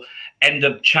also end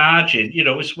up charging. You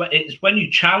know, it's when you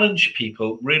challenge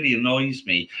people really annoys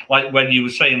me. Like when you were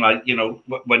saying, like, you know,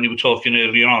 when you were talking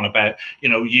earlier on about, you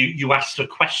know, you asked a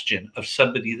question of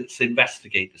somebody that's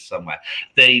investigated somewhere.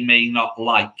 They may not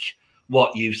like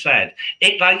what you said.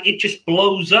 It just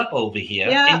blows up over here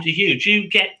into huge. You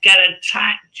get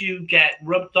attacked, you get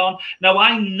rubbed on. Now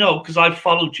I know, because I've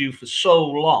followed you for so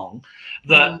long,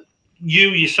 that you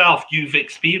yourself, you've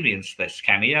experienced this,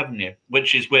 Kenny, haven't you?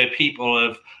 Which is where people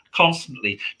have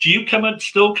constantly. Do you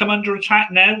still come under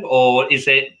attack now, or is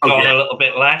it gone a little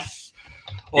bit less,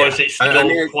 or is it still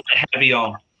quite heavy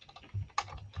on?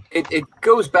 It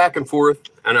goes back and forth,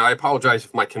 and I apologize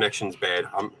if my connection's bad.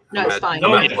 It's fine.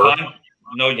 No, you're fine.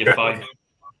 No, you're fine.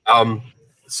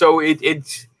 So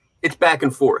it's back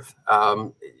and forth.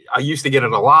 I used to get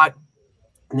it a lot,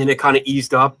 and then it kind of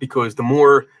eased up because the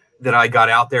more that I got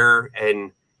out there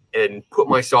and put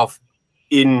myself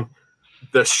in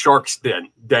the shark's den,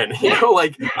 you know,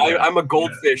 like I'm a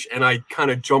goldfish and I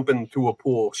kind of jump into a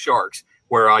pool of sharks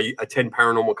where I attend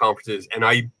paranormal conferences and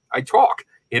I talk,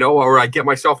 you know, or I get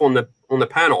myself on the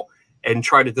panel and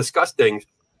try to discuss things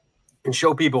and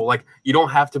show people, like, you don't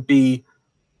have to be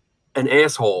an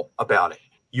asshole about it.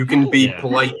 You can be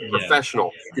polite,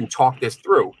 professional. You can talk this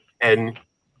through and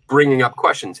bringing up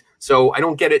questions. So I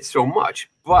don't get it so much,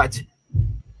 but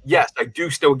yes, I do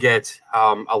still get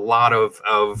a lot of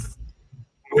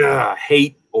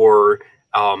hate or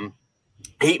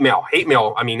hate mail. Hate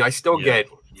mail. I mean, I still get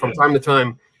from time to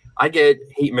time. I get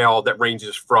hate mail that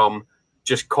ranges from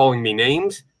just calling me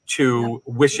names to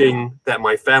wishing that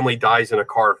my family dies in a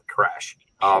car crash.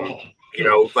 You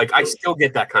know, like I still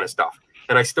get that kind of stuff,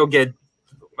 and I still get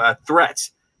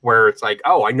threats where it's like,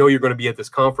 "Oh, I know you're going to be at this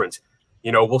conference.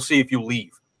 You know, we'll see if you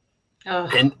leave."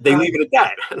 And they leave it at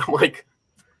that, and I'm like,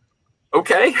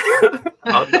 "Okay,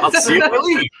 I'll see if I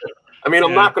leave." I mean,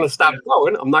 I'm not going to stop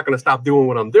going. I'm not going to stop doing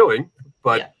what I'm doing,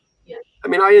 but I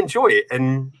mean, I enjoy it,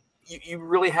 and you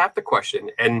really have to question.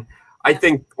 And I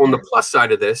think on the plus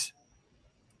side of this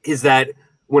is that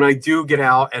when I do get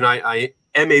out and I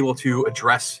am able to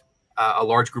address a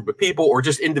large group of people or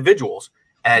just individuals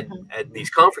at these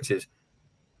conferences,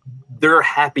 they're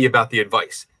happy about the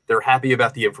advice. They're happy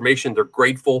about the information. They're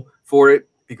grateful for it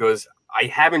because I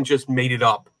haven't just made it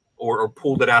up or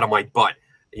pulled it out of my butt.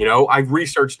 You know, I've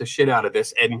researched the shit out of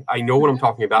this, and I know what I'm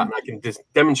talking about, and I can just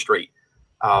demonstrate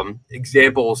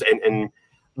examples and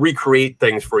recreate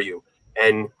things for you,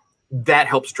 and that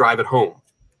helps drive it home.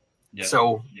 Yeah.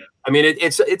 So, yeah. I mean,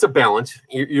 it's a balance.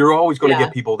 You're always going to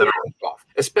get people that are off,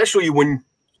 especially when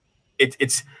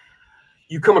it's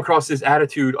you come across this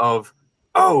attitude of,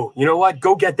 oh, you know what,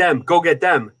 go get them.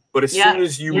 But as soon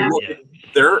as you look at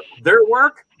their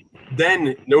work,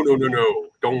 then no,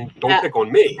 don't pick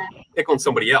on me, pick on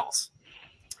somebody else.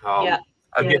 I've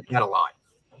hit that a lot.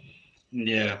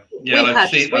 Yeah, we've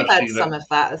had some of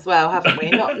that as well, haven't we?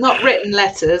 Not written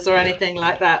letters or anything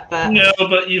like that, but no,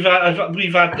 but we've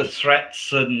had the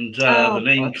threats and the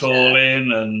name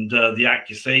calling and the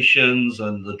accusations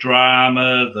and the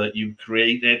drama that you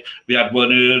created. We had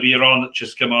one earlier on that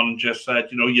just come on and just said,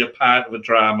 you know, you're part of a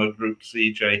drama group,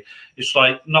 CJ. It's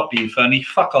like, not being funny.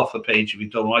 Fuck off the page if you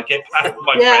don't like it.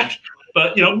 My French,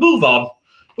 but you know, move on.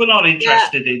 We're not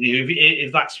interested in you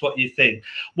if that's what you think.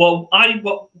 Well,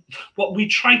 what we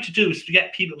try to do is to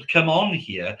get people to come on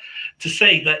here to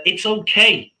say that it's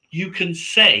okay. You can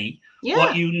say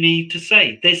what you need to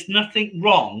say. There's nothing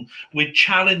wrong with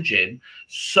challenging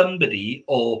somebody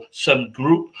or some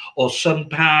group or some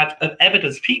bad of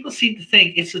evidence. People seem to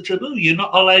think it's a taboo. You're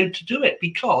not allowed to do it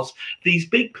because these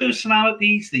big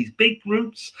personalities, these big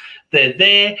groups, they're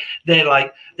there. They're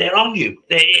on you.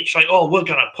 It's like, oh, we're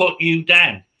going to put you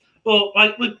down. Well,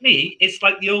 like with me, it's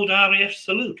like the old RAF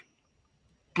salute.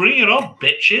 Bring it on,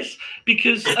 bitches,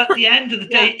 because at the end of the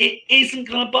day, it isn't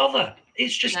going to bother.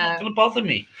 It's just not going to bother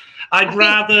me. I'd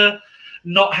rather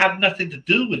not have nothing to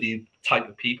do with you type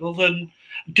of people than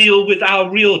deal with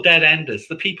our real dead enders,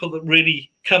 the people that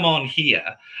really come on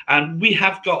here. And we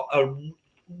have got a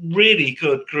really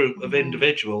good group of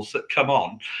individuals that come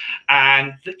on,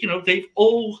 and you know, they've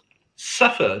all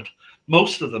suffered.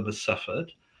 Most of them have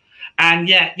suffered. And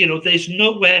yet, you know, there's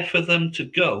nowhere for them to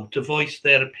go to voice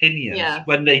their opinions.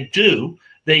 When they do,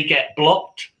 they get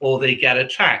blocked or they get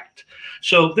attacked.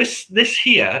 So this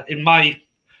here, in my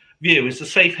view, is a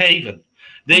safe haven.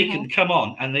 They can come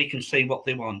on and they can say what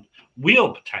they want.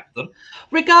 We'll protect them,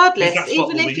 regardless.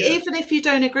 Even if you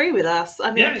don't agree with us,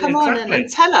 I mean, come on and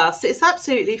tell us. It's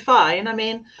absolutely fine. I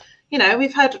mean, you know,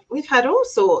 we've had all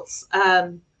sorts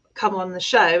come on the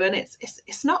show, and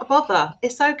it's not a bother.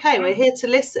 It's okay. We're here to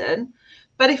listen.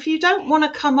 But if you don't want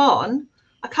to come on,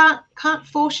 I can't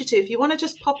force you to. If you want to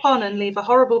just pop on and leave a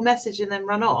horrible message and then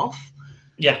run off,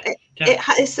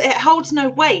 it holds no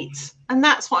weight, and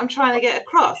that's what I'm trying to get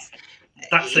across.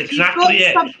 That's if exactly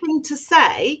you've got something to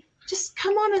say, just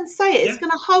come on and say it. It's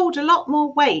going to hold a lot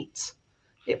more weight.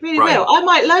 It really will. I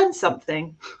might learn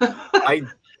something. I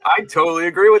totally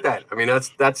agree with that. I mean,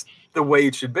 that's the way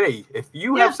it should be. If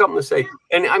you have something to say,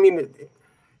 and I mean,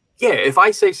 if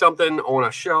I say something on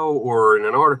a show or in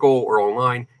an article or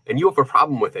online and you have a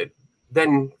problem with it,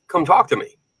 then come talk to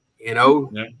me. You know,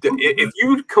 if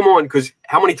you come on, because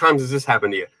how many times has this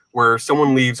happened to you where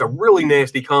someone leaves a really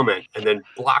nasty comment and then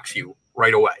blocks you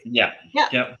right away?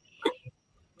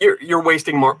 You're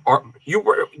wasting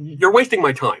you're wasting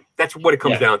my time. That's what it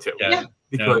comes down to.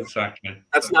 Because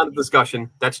that's not a discussion.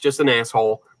 That's just an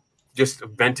asshole, just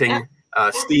venting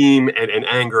steam and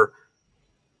anger.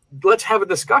 Let's have a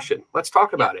discussion. Let's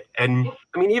talk about it. And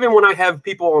I mean, even when I have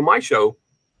people on my show,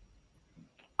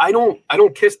 I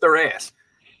don't kiss their ass.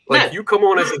 Like you come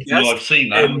on as a guest, I've seen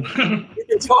that. And you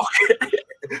can talk.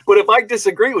 But if I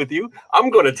disagree with you, I'm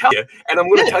going to tell you, and I'm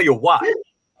going to tell you why.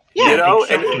 You know,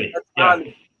 exactly.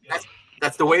 And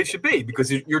that's the way it should be,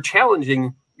 because you're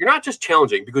challenging. You're not just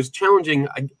challenging, because challenging,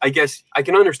 I guess I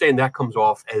can understand that comes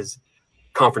off as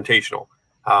confrontational.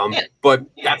 But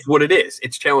that's what it is.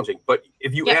 It's challenging. But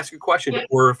if you ask a question,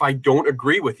 or if I don't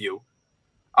agree with you,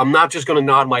 I'm not just going to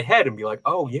nod my head and be like,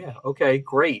 oh, yeah, okay,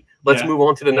 great. Let's move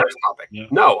on to the next topic.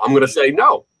 No, I'm going to say,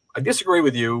 no, I disagree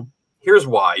with you. Here's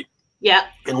why.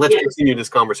 And let's continue this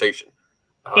conversation.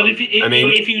 But if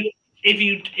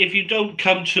you don't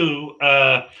come to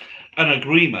an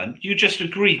agreement, you just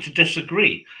agree to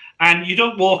disagree, and you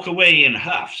don't walk away in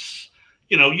huffs.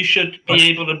 You know, you should be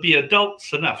able to be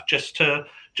adults enough just to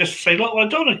say, look, well, I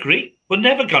don't agree. We're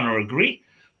never going to agree.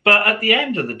 But at the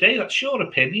end of the day, that's your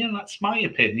opinion. That's my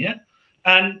opinion.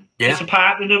 And it's a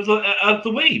part of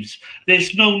the waves.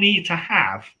 There's no need to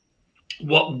have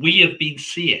what we have been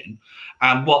seeing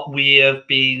and what we have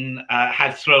been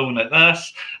had thrown at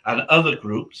us and other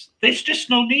groups. There's just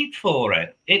no need for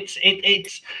it. It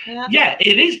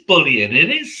is bullying. It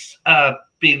is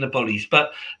being the bullies.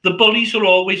 But the bullies are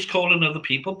always calling other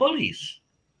people bullies.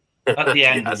 At the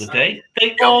end of the day,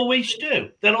 they always do.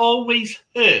 They're always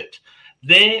hurt.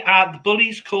 They are the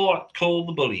bullies call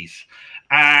the bullies,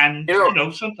 and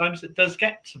sometimes it does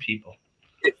get to people.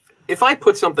 If I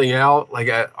put something out, like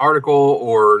an article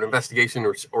or an investigation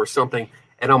or something,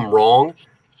 and I'm wrong,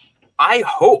 I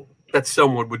hope that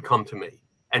someone would come to me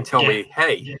and tell me,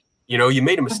 hey, you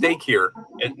made a mistake here,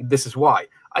 and this is why.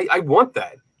 I want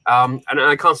that. And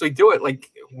I constantly do it. Like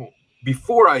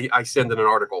before I send in an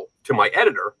article to my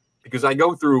editor, because I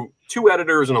go through 2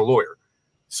 editors and a lawyer.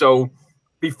 So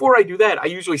before I do that, I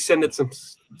usually send it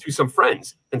to some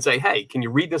friends and say, hey, can you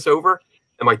read this over?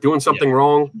 Am I doing something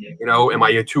wrong? Am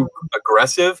I too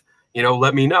aggressive?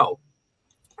 Let me know.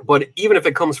 But even if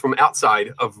it comes from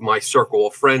outside of my circle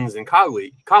of friends and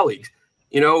colleagues,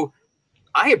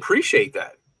 I appreciate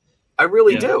that. I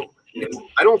really do.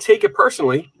 I don't take it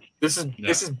personally. This is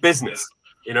business.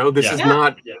 This is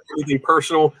not anything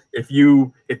personal. If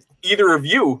either of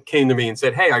you came to me and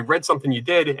said, hey, I read something you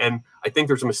did and I think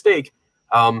there's a mistake,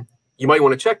 you might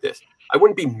want to check this. I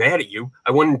wouldn't be mad at you.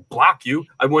 I wouldn't block you.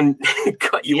 I wouldn't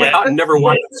cut you out and never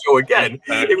watch the show again.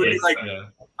 It would be like,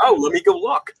 oh, let me go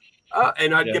look.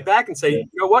 And I'd get back and say, you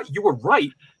know what? You were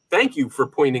right. Thank you for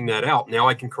pointing that out. Now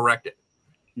I can correct it.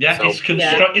 Yeah, so,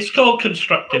 it's called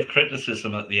constructive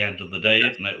criticism at the end of the day,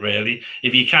 isn't it, really?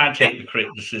 If you can't take the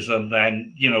criticism,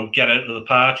 then, get out of the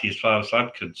party as far as I'm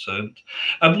concerned.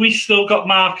 Have we still got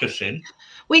Marcus in?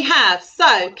 We have.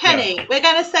 So, Kenny, we're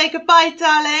going to say goodbye,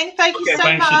 darling. Thank you so much.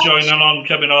 Thanks for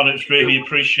coming on. It's really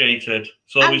appreciated.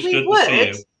 It's always good to see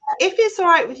you. If it's all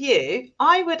right with you,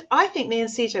 I think me and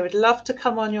CJ would love to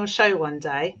come on your show one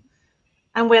day,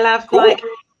 and we'll have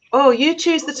you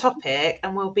choose the topic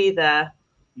and we'll be there.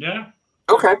 Yeah.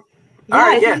 Okay. All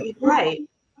right. Yeah. Great.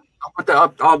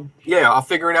 I'll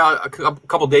figure it out. A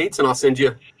couple dates, and I'll send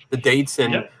you the dates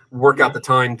and work out the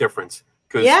time difference.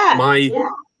 Because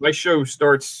my show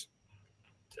starts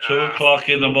 2 o'clock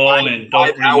in the morning.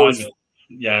 5 hours.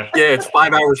 Yeah. Yeah, it's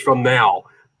 5 hours from now.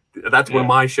 That's when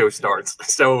my show starts.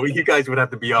 So you guys would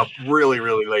have to be up really,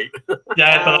 really late.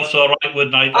 Yeah, but that's all right.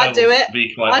 Wouldn't I? I'll do it. To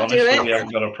be quite honest, we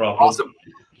haven't got a problem. Awesome.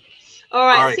 All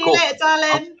right. See you later,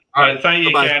 darling. All right. Thank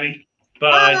you, Kenny.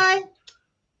 Bye. Bye.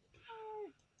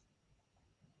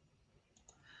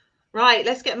 Right.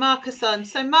 Let's get Marcus on.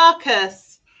 So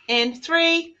Marcus, in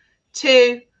 3,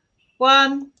 2,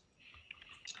 1.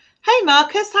 Hey,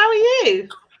 Marcus. How are you?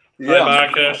 Hi,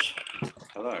 Marcus.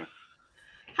 Hello.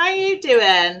 How are you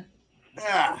doing?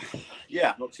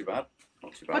 Yeah, not too bad.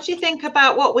 What do you think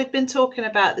about what we've been talking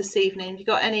about this evening? You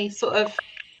got any sort of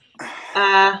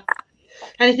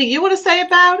anything you want to say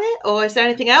about it, or is there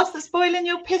anything else that's boiling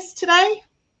your piss today?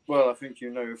 Well, I think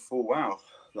you know full well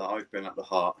that I've been at the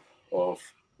heart of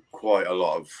quite a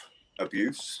lot of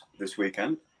abuse this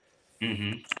weekend.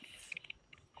 Mm-hmm.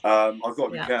 I've got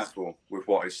to be careful with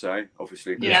what I say,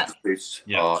 obviously, because the police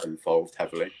are involved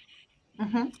heavily.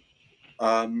 Mm-hmm.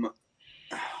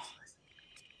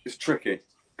 It's tricky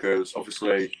because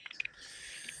obviously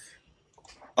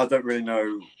I don't really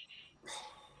know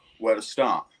where to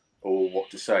start or what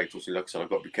to say. Obviously, like I said, I've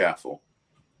got to be careful.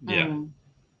 Yeah.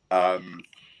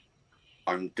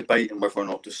 I'm debating whether or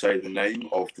not to say the name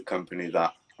of the company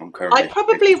that I'm currently. I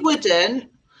probably wouldn't.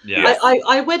 Yeah.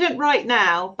 I wouldn't right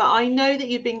now, but I know that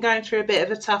you've been going through a bit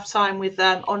of a tough time with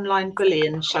online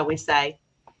bullying, shall we say?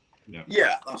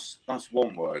 Yeah, that's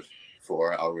one word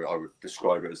for it. I would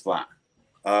describe it as that.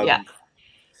 I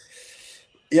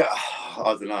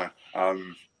don't know. I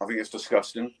think it's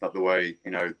disgusting that the way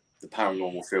the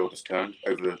paranormal field has turned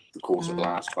over the course of the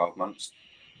last 12 months.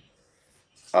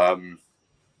 I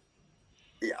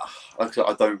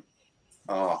don't.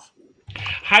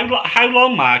 How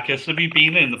long, Marcus, have you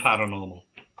been in the paranormal?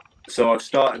 So I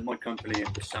started my company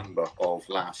in December of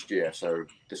last year, so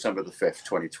December the 5th,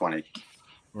 2020.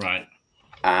 Right.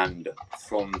 And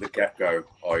from the get-go,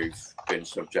 I've been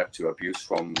subject to abuse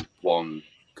from one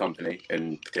company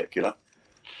in particular.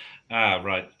 Ah,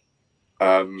 right.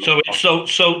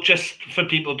 So just for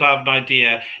people to have an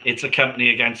idea, it's a company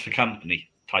against a company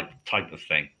type of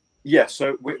thing. Yeah,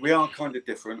 so we are kind of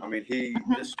different. I mean,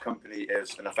 this company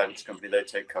is an events company. They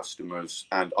take customers,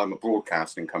 and I'm a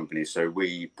broadcasting company, so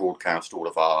we broadcast all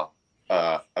of our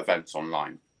events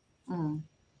online. Mm.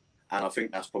 And I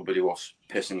think that's probably what's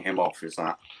pissing him off, is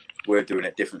that we're doing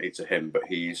it differently to him, but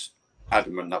he's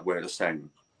adamant that we're the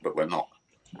same, but we're not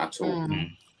at all.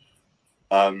 Mm.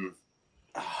 I'm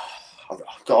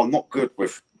not good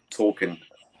with talking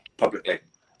publicly.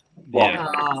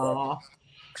 Yeah.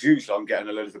 Because usually I'm getting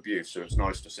a lot of abuse, so it's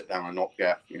nice to sit down and not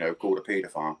get, called a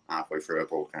paedophile halfway through a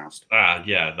broadcast. That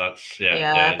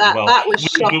was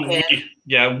shocking.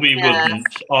 We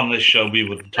wouldn't, on this show, we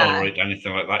wouldn't tolerate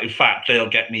anything like that. In fact, they'll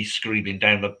get me screaming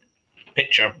down the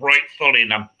picture right fully,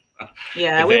 and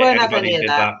Yeah, If we won't have anybody any of did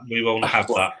that. we won't have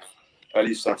that. At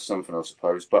least that's something, I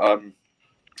suppose. But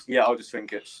yeah, I just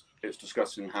think it's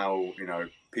disgusting how, you know,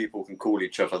 people can call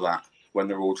each other that when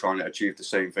they're all trying to achieve the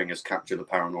same thing as capture the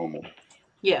paranormal.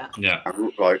 Yeah. Yeah.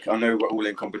 And, like, I know we're all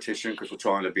in competition because we're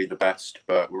trying to be the best,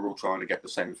 but we're all trying to get the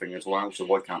same thing as well. So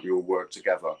why can't we all work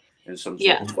together in some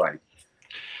sort of way?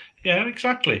 Yeah,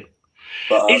 exactly.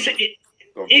 But Is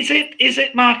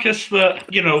it Marcus,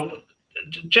 that, you know,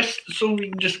 just so we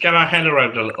can just get our head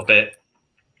around a little bit?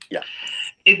 Yeah.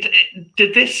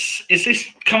 Is this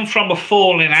come from a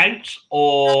falling out,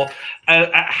 or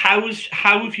how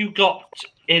have you got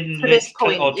in To this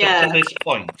point, to this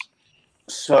point?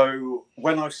 So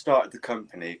when I started the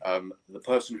company, the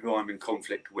person who I'm in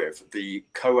conflict with, the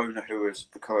co-owner who is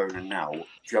the co-owner now,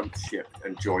 jumped ship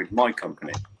and joined my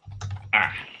company.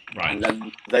 Ah, right. And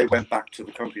then they went back to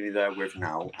the company they're with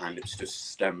now, and it's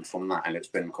just stemmed from that, and it's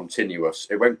been continuous.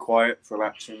 It went quiet for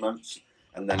about 2 months,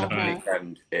 and then at the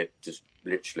weekend, it just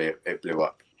literally it blew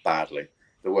up badly.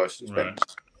 The worst it's been.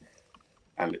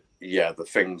 And yeah, the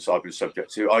things I've been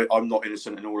subject to, I'm not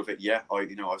innocent in all of it yet.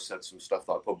 I've said some stuff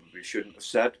that I probably shouldn't have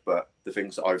said, but the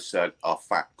things that I've said are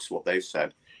facts. What they've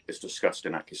said is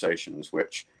disgusting accusations,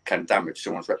 which can damage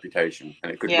someone's reputation,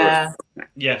 and it could ruin.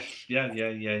 Yes,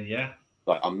 yeah.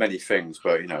 Like, on many things,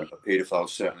 but, you know, a paedophile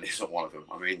certainly isn't one of them.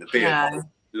 I mean, the beard might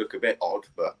look a bit odd,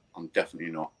 but I'm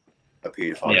definitely not a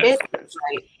paedophile. Yeah.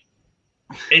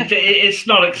 It's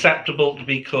not acceptable to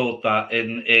be called that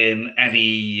in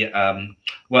any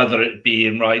whether it be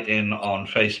in writing on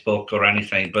Facebook or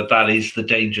anything, but that is the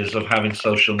dangers of having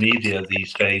social media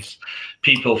these days.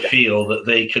 People feel that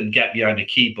they can get behind a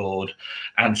keyboard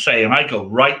and say, and I go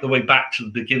right the way back to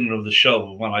the beginning of the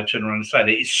show when I turned around and said,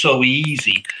 it's so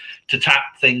easy to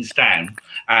tap things down.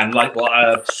 And like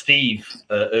what Steve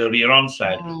earlier on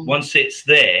said, once it's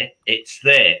there,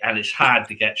 and it's hard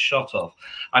to get shot off.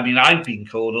 I mean, I've been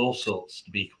called all sorts,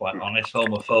 to be quite honest,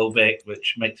 homophobic,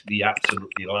 which makes me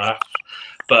absolutely laugh.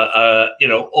 But, you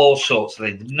know, all sorts of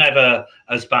things. Never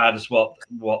as bad as what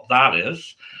that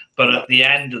is. But at the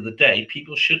end of the day,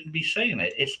 people shouldn't be saying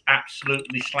it. It's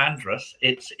absolutely slanderous.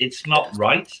 It's not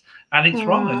right, and it's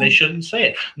wrong, and they shouldn't say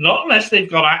it. Not unless they've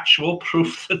got actual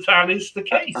proof that that is the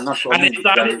case. And if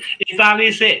that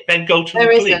is it, then go to the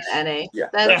police. There isn't any. Yeah,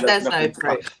 there's no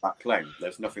proof. That claim.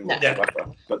 There's nothing whatsoever.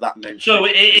 But that name. So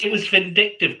it was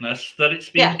vindictiveness that it's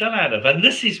being done out of, and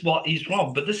this is what is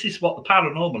wrong. But this is what the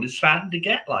paranormal is starting to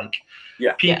get like.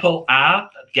 Yeah. People are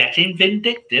getting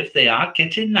vindictive. They are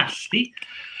getting nasty.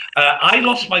 I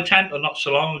lost my temper not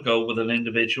so long ago with an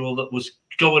individual that was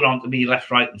going on to me left,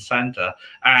 right, and centre,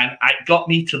 and it got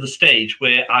me to the stage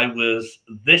where I was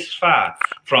this far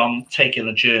from taking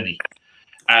a journey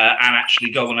and actually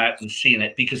going out and seeing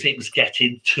it because it was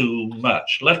getting too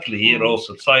much. Luckily, it all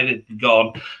subsided and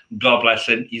gone. God bless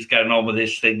him. He's getting on with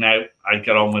his thing now. I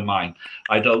get on with mine.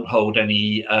 I don't hold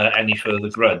any further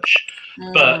grudge.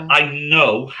 But I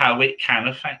know how it can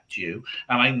affect you,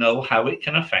 and I know how it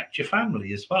can affect your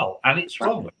family as well. And it's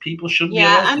wrong. People shouldn't be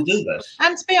allowed to do this.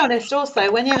 And to be honest, also,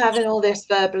 when you're having all this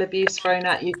verbal abuse thrown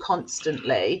at you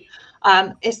constantly,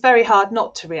 it's very hard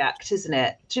not to react, isn't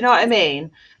it? Do you know what I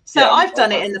mean? So I've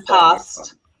done it in the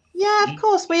past. Yeah, of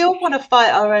course. We all want to fight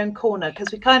our own corner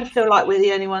because we kind of feel like we're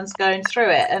the only ones going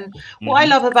through it. And what I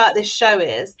love about this show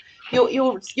is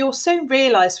you'll soon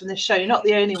realise from this show you're not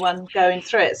the only one going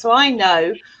through it. So I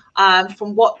know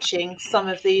from watching some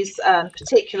of these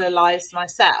particular lives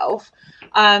myself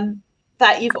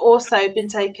that you've also been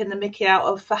taking the mickey out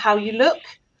of for how you look.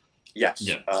 Yes.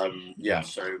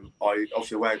 So I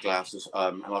obviously wear glasses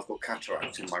and I've got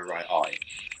cataract in my right eye.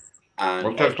 And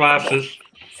I've got glasses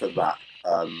for that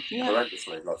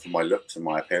horrendously, like for my looks and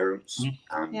my appearance.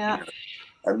 And you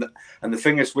know, and the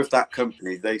thing is, with that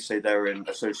company, they say they're in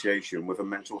association with a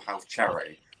mental health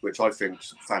charity, which I think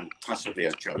is fantastically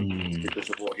a joke because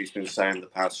of what he's been saying the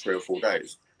past 3 or 4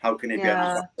 days. How can he be an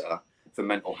ambassador for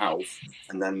mental health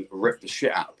and then rip the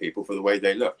shit out of people for the way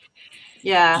they look?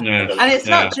 And it's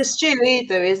not just you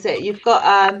either, is it? You've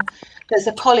got there's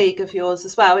a colleague of yours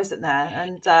as well, isn't there?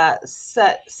 And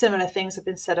similar things have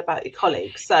been said about your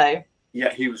colleague. So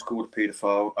yeah, he was called a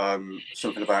paedophile.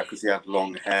 Something about because he had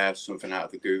long hair, something out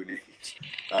of the Goonies.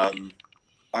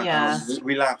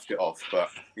 We laughed it off, but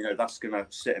you know that's gonna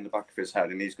sit in the back of his head,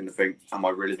 and he's gonna think, "Am I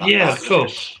really that?" Yeah, of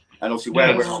course. And obviously,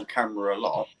 where we're on camera a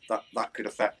lot, that could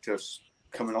affect us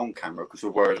coming on camera because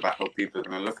we're worried about how people are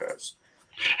going to look at us.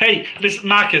 Hey, listen,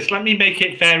 Marcus, let me make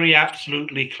it very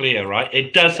absolutely clear, right?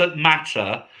 It doesn't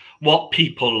matter what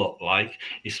people look like.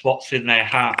 It's what's in their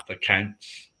heart that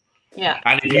counts. Yeah.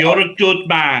 And if you're a good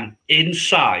man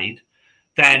inside,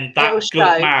 then that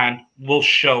good man will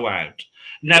show out.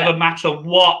 Never matter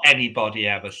what anybody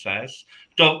ever says.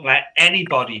 Don't let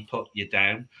anybody put you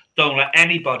down. Don't let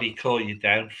anybody call you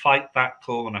down. Fight that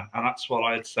corner. And that's what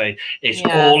I'd say. It's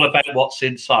all about what's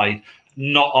inside,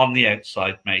 not on the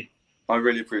outside, mate. I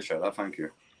really appreciate that. Thank you.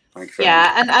 Thank you very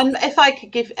much. And if I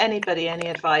could give anybody any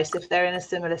advice, if they're in a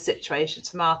similar situation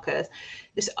to Marcus,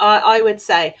 I would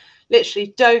say,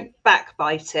 literally, don't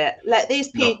backbite it. Let these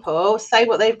people say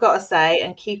what they've got to say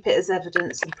and keep it as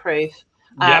evidence and proof.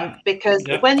 Because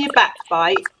when you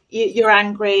backbite, you're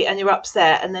angry and you're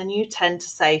upset, and then you tend to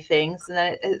say things, and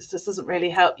then it just doesn't really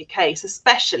help your case,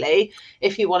 especially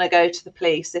if you want to go to the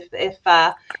police.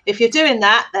 If you're doing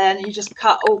that, then you just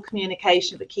cut all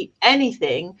communication, but keep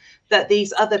anything that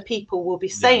these other people will be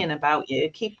saying about you.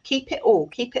 Keep it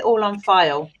all on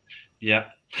file. Yeah,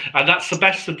 and that's the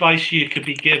best advice you could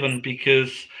be given,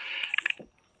 because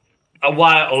a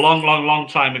long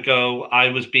time ago, I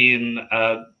was being.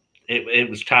 It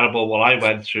was terrible what I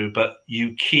went through, but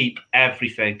you keep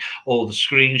everything, all the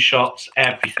screenshots,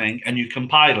 everything, and you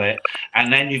compile it,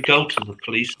 and then you go to the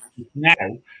police. Now,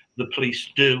 the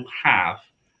police do have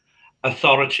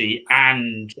authority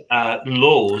and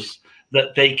laws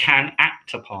that they can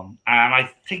act upon, and I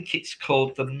think it's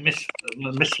called the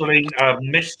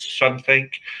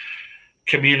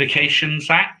Communications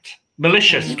Act,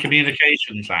 Malicious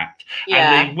Communications Act,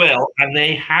 and they will, and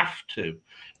they have to.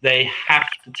 They have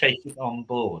to take it on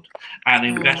board and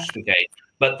investigate,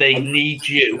 but they need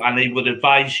you, and they would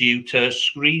advise you to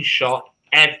screenshot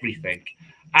everything,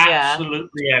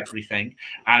 absolutely everything,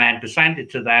 and then send it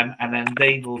to them, and then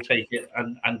they will take it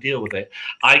and deal with it.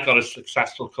 I got a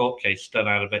successful court case done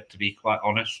out of it, to be quite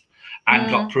honest,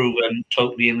 and got proven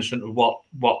totally innocent of what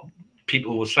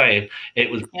people were saying.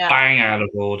 It was bang out of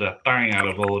order,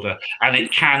 and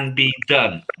it can be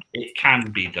done. It can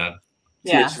be done.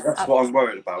 Yeah, so that's what I'm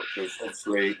worried about, because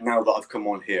obviously now that I've come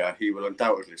on here, he will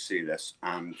undoubtedly see this,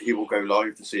 and he will go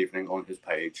live this evening on his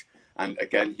page, and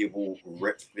again he will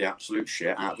rip the absolute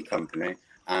shit out of the company,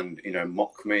 and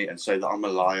mock me and say that I'm a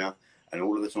liar and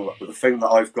all of this and all that. But the thing that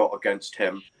I've got against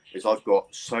him is I've got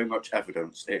so much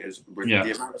evidence. It is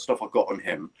the amount of stuff I've got on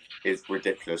him is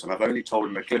ridiculous, and I've only told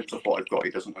him a glimpse of what I've got.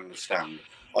 He doesn't understand.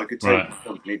 I could take the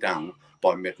company down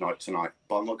by midnight tonight,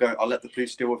 but I'm not going. I'll let the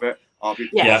police deal with it. I'll be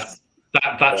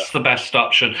That's the best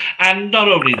option. And not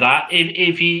only that,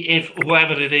 if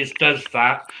whoever it is does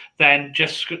that, then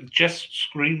just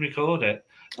screen record it.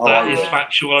 That is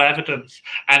factual evidence.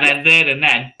 And then there and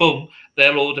then, boom,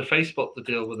 they'll order Facebook to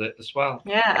deal with it as well.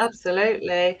 Yeah,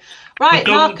 absolutely. Right,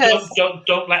 Marcus.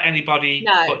 Don't let anybody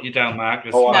put you down,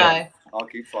 Marcus. I'll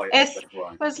keep fighting.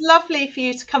 It was lovely for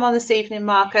you to come on this evening,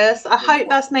 Marcus. I hope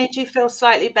that's made you feel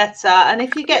slightly better. And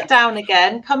if you get down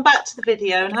again, come back to the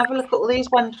video and have a look at all these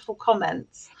wonderful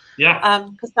comments. Yeah.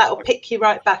 Because that will pick you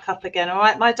right back up again. All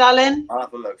right, my darling? I'll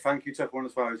have a look. Thank you to everyone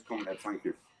as well who's commented. Thank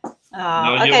you.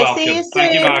 No, you're welcome. See you soon.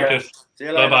 Thank you, Marcus. See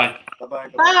you later. Bye-bye.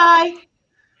 Bye.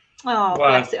 Oh,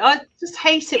 bless it. I just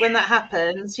hate it when that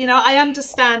happens. I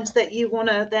understand that you want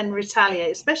to then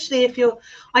retaliate, especially if you're.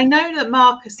 I know that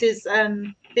Marcus's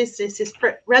business is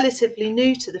relatively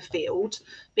new to the field,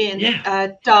 being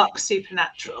dark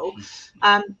supernatural,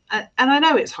 and I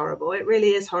know it's horrible. It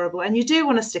really is horrible, and you do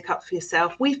want to stick up for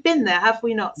yourself. We've been there, have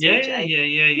we not,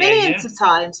 CJ? Millions of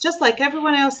times, just like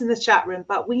everyone else in the chat room.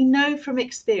 But we know from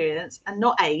experience and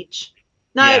not age.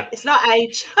 No, it's not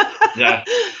age.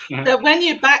 That when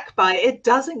you backbite, it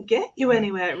doesn't get you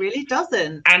anywhere. It really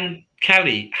doesn't. And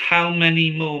Kelly, how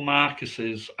many more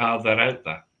Marcuses are there out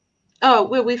there? Oh,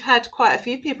 well, we've had quite a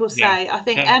few people say. I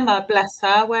think Emma, bless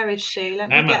her. Where is she? Let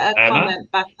me get her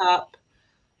comment back up.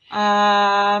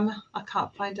 I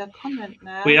can't find her comment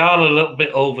now. We are a little bit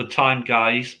over time,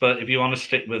 guys, but if you want to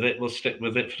stick with it, we'll stick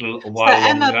with it for a little while. So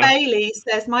Emma Bailey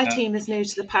says, my team is new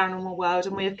to the paranormal world,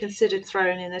 and we have considered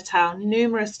throwing in the towel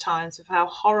numerous times of how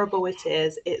horrible it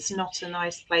is. It's not a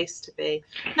nice place to be.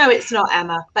 No, it's not,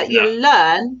 Emma, but you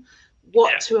learn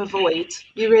what to avoid.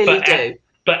 You really do.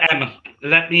 But Emma,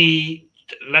 let me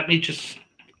just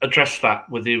address that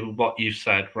with you, what you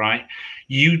said, right?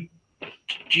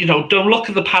 Don't look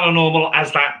at the paranormal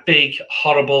as that big,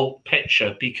 horrible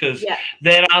picture, because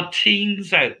there are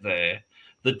teams out there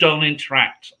that don't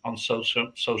interact on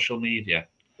social media.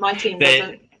 My team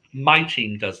doesn't. My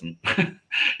team doesn't.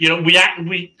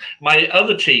 My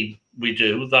other team, we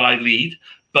do, that I lead,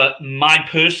 but my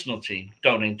personal team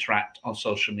don't interact on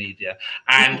social media.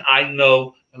 And I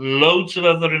know loads of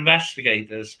other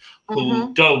investigators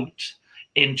who don't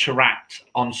interact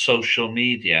on social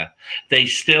media. They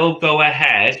still go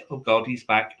ahead. Oh God, he's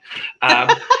back.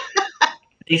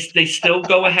 They still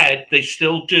go ahead. They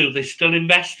still do. They still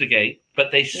investigate,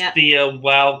 but they steer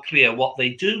well clear. What they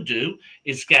do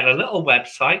is get a little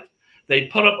website. They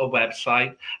put up a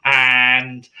website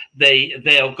and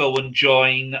they'll go and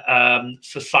join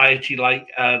society like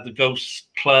the Ghost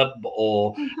Club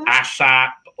or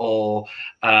ASAP or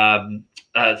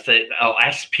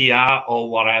SPR or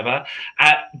whatever.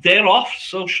 They're off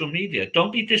social media.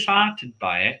 Don't be disheartened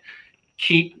by it.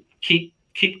 Keep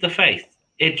the faith.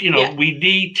 We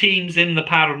need teams in the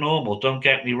paranormal, don't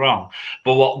get me wrong.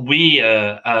 But what we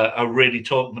are really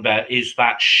talking about is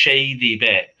that shady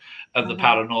bit of the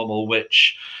paranormal,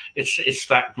 which it's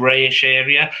that greyish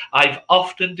area. I've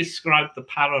often described the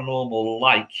paranormal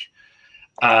like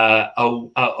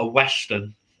a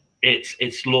Western.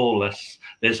 It's lawless.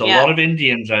 There's a lot of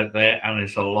Indians out there, and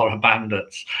there's a lot of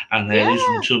bandits, and there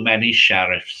isn't too many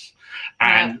sheriffs.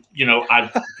 And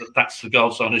that's the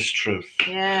God's honest truth.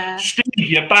 Yeah. Steve,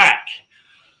 you're back.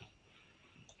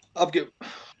 I've got,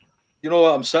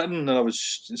 I'm sitting and I was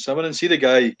sitting and see the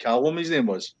guy, Callum, his name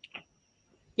was.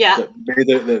 Yeah.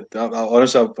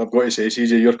 Honestly, I've got to say,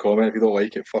 CJ, your comment, if you don't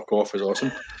like it, fuck off, is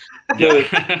awesome.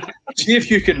 See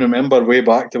if you can remember way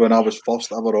back to when I was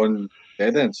first ever on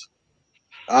Dead Ends.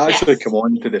 I actually come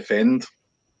on to defend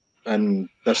and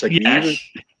disagree with.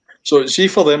 So see,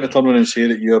 for them to turn around and say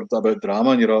that you're about drama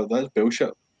and you're that's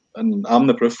bullshit, and I'm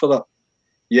the proof for that.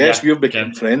 Yes, we've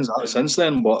become friends since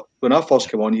then, but when I first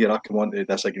came on here, I come on to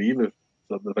disagree with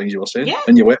the things you were saying,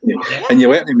 and you let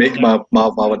me make my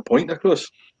valid point across,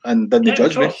 and didn't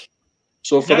judge me.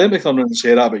 So for them to turn around and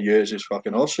say that about you, it's just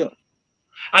fucking horseshit.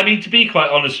 I mean, to be quite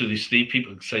honest with you, Steve,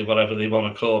 people can say whatever they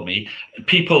want to call me.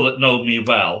 People that know me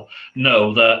well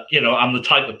know that, I'm the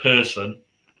type of person,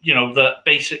 that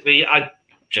basically I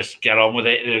just get on with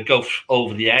it. It'll go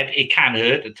over the head. It can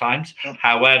hurt at times.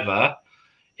 However,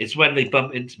 it's when they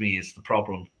bump into me is the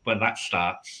problem, when that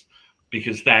starts,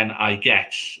 because then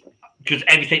because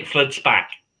everything floods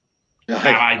back. And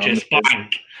I just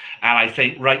blank. And I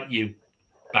think, right, you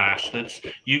bastards,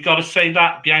 you got to say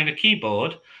that behind a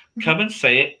keyboard. Come and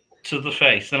say it to the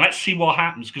face, and let's see what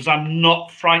happens, because I'm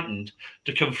not frightened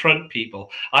to confront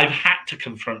people. I've had to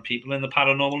confront people in the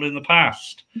paranormal in the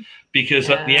past, because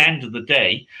at the end of the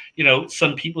day,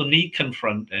 some people need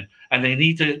confronting, and you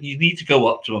need to go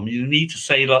up to them. You need to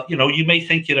say, look, you may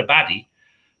think you're a baddie,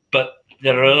 but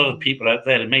there are other people out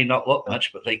there that may not look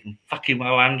much, but they can fucking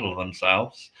well handle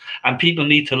themselves. And people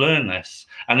need to learn this.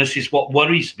 And this is what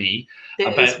worries me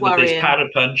about this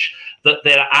Parapunch, that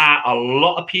there are a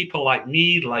lot of people like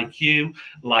me, like you,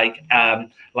 like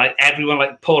everyone,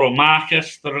 like Paul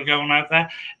Marcus, that are going out there.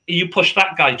 You push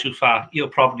that guy too far, he'll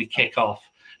probably kick off.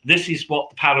 This is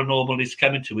what the paranormal is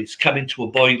coming to. It's coming to a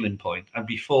boiling point, and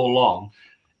before long,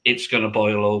 it's going to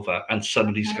boil over, and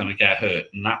somebody's going to get hurt,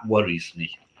 and that worries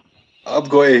me. I've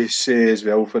got to say as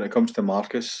well, when it comes to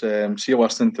Marcus, see,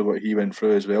 listening to what he went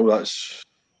through as well, that's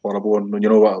horrible. And you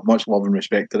know what, much love and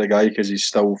respect to the guy, because he's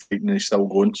still fighting and he's still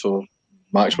going, so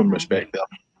maximum respect there.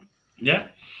 Yeah,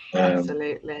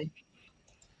 absolutely.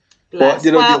 But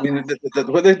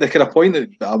the kind of point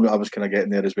that I was kind of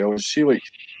getting there as well is, see, like,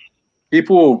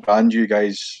 people brand you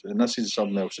guys, and this is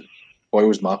something else that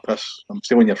boils my piss. I'm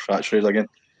stealing your catchphrase again.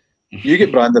 You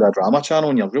get branded a drama channel,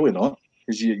 and you're really not.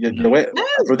 Because you let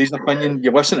everybody's opinion, you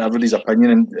listen to everybody's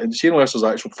opinion, and see unless there's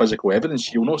actual physical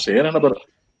evidence, you'll not say anything about it.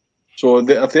 So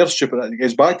if they're stupid, it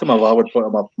gets back to my valid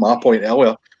point, my point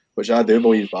earlier, which I do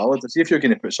believe is valid. See, if you're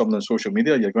going to put something on social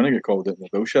media, you're going to get called out in the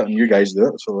bullshit, and you guys do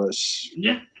it. So it's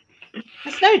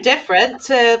it's no different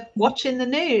to watching the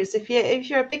news. If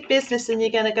you're a big business and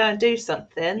you're going to go and do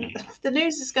something, the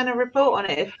news is going to report on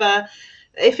it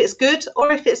if it's good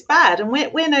or if it's bad, and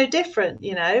we're no different.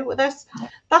 That's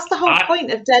the whole point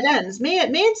of Dead Ends. Me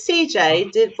and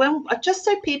CJ did, just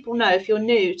so people know, if you're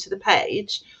new to the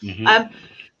page, me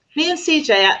and CJ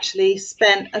actually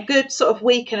spent a good sort of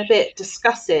week and a bit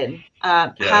discussing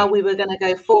how we were going to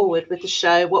go forward with the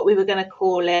show, what we were going to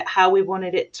call it, how we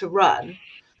wanted it to run.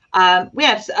 We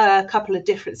had a couple of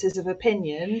differences of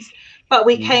opinions, but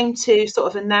we came to sort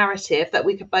of a narrative that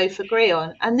we could both agree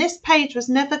on. And this page was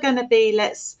never going to be,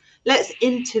 let's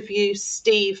interview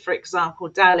Steve, for example,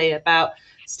 Dally, about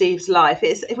Steve's life.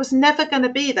 It was never going to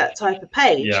be that type of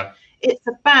page. Yeah. It's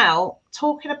about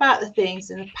talking about the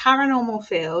things in the paranormal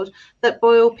field that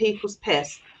boil people's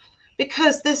piss,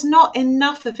 because there's not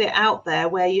enough of it out there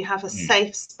where you have a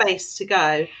safe space to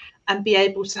go and be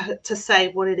able to say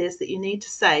what it is that you need to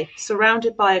say,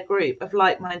 surrounded by a group of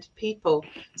like-minded people.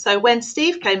 So when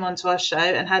Steve came onto our show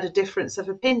and had a difference of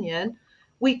opinion,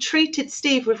 we treated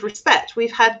Steve with respect.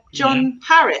 We've had John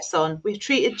Harris on. We've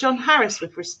treated John Harris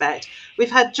with respect.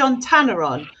 We've had John Tanner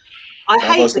on. I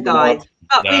hate the guy,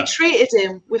 but we treated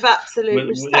him with absolute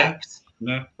respect.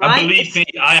 Yeah. Right? And believe me,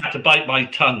 I had to bite my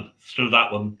tongue through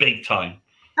that one big time.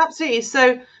 Absolutely.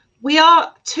 So we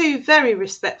are two very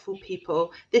respectful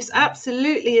people. This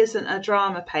absolutely isn't a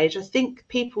drama page. I think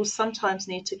people sometimes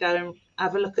need to go and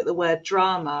have a look at the word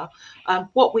drama.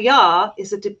 What we are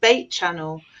is a debate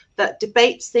channel that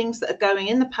debates things that are going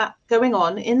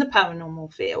on in the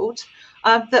paranormal field,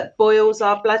 that boils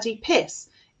our bloody piss.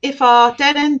 If our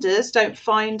dead enders don't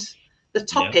find the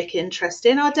topic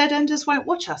interesting, our dead enders won't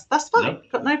watch us. That's fine.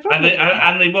 Got no problem.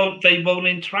 And they won't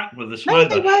interact with us. No,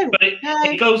 either. they won't. But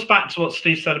it goes back to what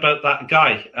Steve said about that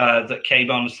guy that came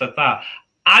on and said that.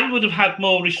 I would have had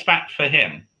more respect for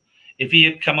him if he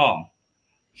had come on,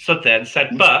 stood there and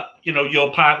said, "But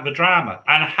you're part of the drama,"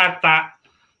 and had that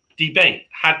debate,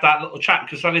 had that little chat.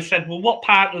 Because then he said, "Well, what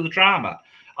part of the drama?"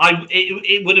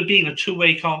 It would have been a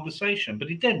two-way conversation, but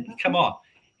he didn't. He come on,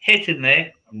 hit in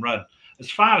there and run. As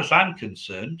far as I'm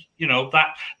concerned,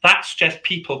 that's just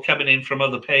people coming in from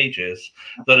other pages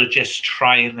that are just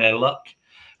trying their luck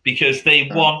because they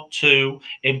want to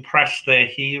impress their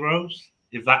heroes,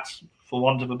 if that's for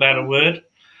want of a better word.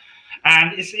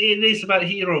 And it is about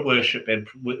hero worshipping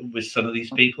with some of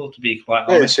these people, to be quite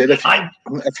honest.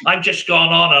 I've just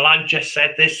gone on and I've just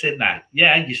said this in that.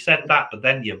 Yeah, you said that, but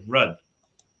then you've run.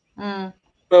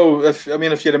 Well, if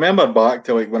you remember back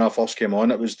to like when I first came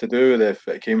on, it was to do with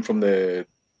it came from the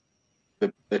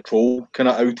troll kind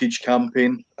of outage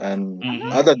campaign, and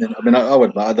I didn't. I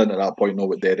would admit I didn't at that point know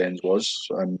what Dead Ends was,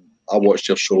 and I watched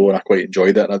your show and I quite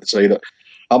enjoyed it, and I decided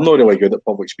I'm not really good at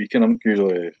public speaking. I'm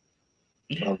usually,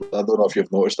 I don't know if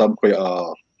you've noticed, I'm quite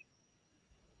I'll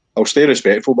stay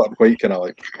respectful, but I'm quite kind of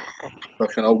like,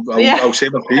 I'll say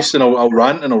my piece and I'll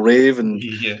rant and I'll rave and.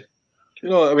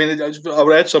 I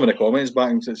read some of the comments back,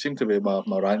 and it seemed to be my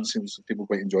rant. Seems people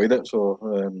quite enjoyed it. So,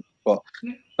 but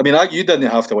you didn't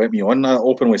have to let me on. I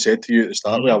openly said to you at the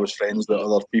start where I was friends with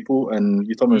other people, and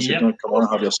you told me, said, "Come on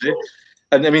and have your say."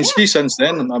 And see, since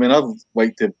then, I've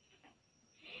liked to.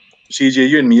 CJ,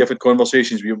 you and me have had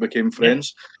conversations. We became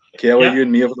friends. Kelly, you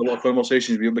and me have had a lot of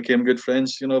conversations. We became good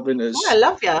friends. I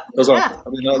love you.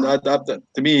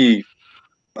 To me,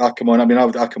 I come on.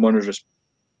 I come on as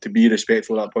to be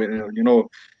respectful at that point.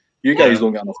 You guys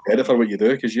don't get enough credit for what you do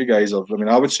because you guys are.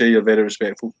 I would say you're very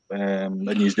respectful, and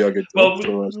you do a good job.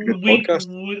 So it's a good podcast.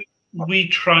 We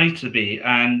try to be,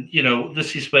 and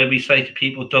this is where we say to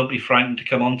people, don't be frightened to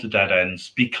come on to Dead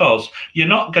Ends, because you're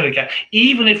not going to get,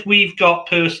 even if we've got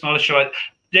personal issue, like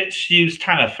let's use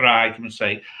Tanner for argument's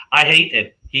sake. I hate him.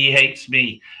 He hates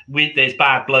me. There's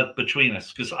bad blood between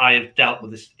us because I have dealt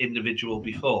with this individual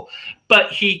before.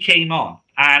 But he came on,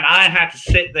 and I had to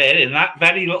sit there in that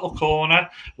very little corner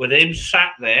with him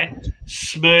sat there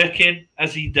smirking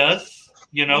as he does,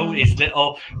 his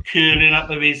little curling up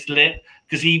of his lip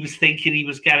because he was thinking he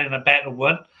was getting a better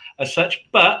one as such.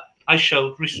 But I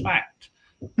showed respect.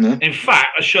 In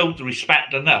fact, I showed the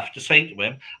respect enough to say to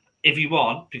him, if you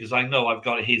want, because I know I've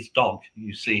got his dog,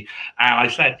 you see, and I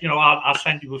said, I'll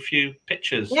send you a few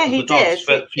pictures of the dogs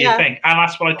for your thing. And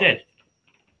that's what I did.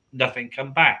 Nothing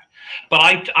come back.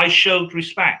 But I showed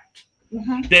respect.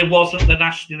 There wasn't the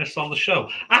nastiness on the show.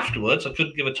 Afterwards, I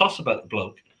couldn't give a toss about the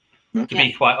bloke, to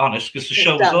be quite honest, because the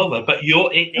show was over. But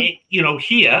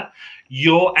here,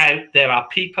 you're out, there are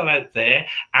people out there,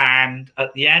 and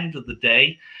at the end of the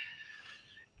day,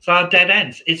 it's our dead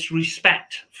ends. It's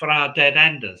respect for our dead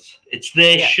enders. It's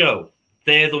their show.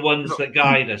 They're the ones that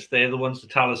guide us. They're the ones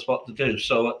that tell us what to do.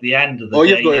 So at the end of the day, all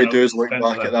you've got to do is look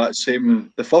back at that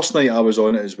same. The first night I was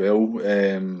on it as well.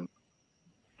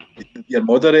 Your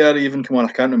moderator even come on.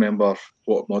 I can't remember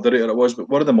what moderator it was, but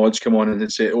one of the mods come on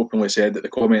and openly said that the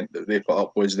comment that they put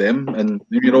up was them. And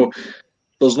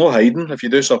there's no hiding. If you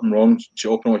do something wrong, she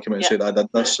openly came out and said, "I did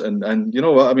this," and you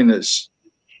know what? It's.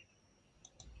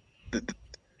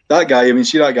 That guy,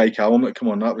 see that guy Callum, come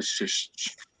on, that was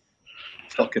just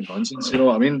fucking nonsense, you know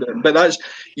what I mean? But that's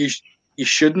you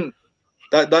shouldn't.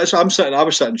 I was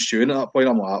sitting stewing at that point.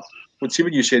 I'm like, see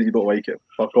when you said you don't like it,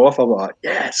 fuck off. I'm like,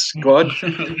 yes, go on.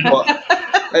 But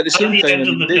at the same time, end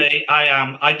of the day,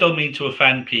 I don't mean to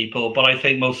offend people, but I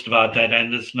think most of our dead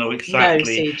enders know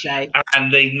exactly, no, CJ.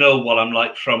 And they know what I'm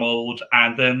like from old,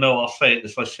 and they know I'll say it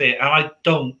as I say it, and I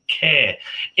don't care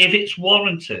if it's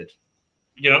warranted.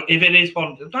 If it is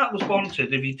wanted, that was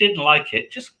wanted. If you didn't like it,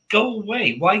 just go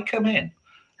away. Why come in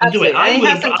and do it? He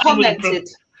hasn't commented.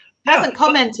 Hasn't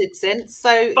commented since.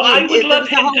 So, but I would love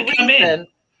him to come in.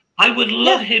 I would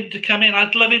love him to come in.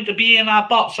 I'd love him to be in our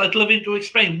box. I'd love him to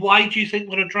explain, why do you think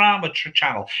we're a drama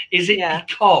channel? Is it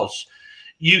because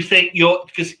you think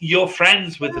because you're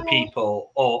friends with the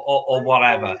people or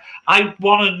whatever? I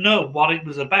want to know what it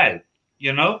was about.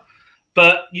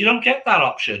 But you don't get that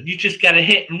option. You just get a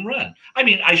hit and run. I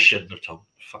mean, I shouldn't have told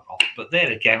fuck off, but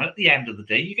there again, at the end of the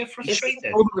day, you get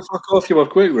frustrated. Oh, fuck off! You were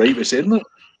quite right with saying that.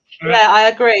 Yeah, I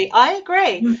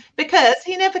agree. Because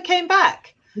he never came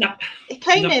back. No. He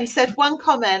came in, said one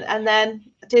comment, and then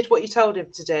did what you told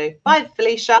him to do. Bye,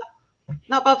 Felicia.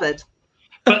 Not bothered.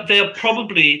 But they'll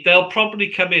probably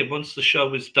come in once the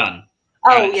show is done.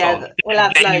 Oh yeah, we'll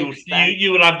have loads.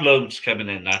 You will have loads coming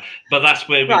in there, but that's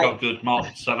where we've got good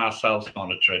mods and ourselves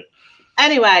monitoring.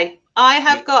 Anyway, I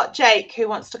have got Jake who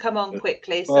wants to come on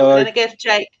quickly, so we're going to give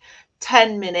Jake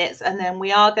 10 minutes, and then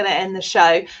we are going to end the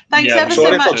show. Thanks ever so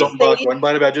much. Sorry for jumping back on,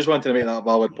 by the way. I just wanted to make that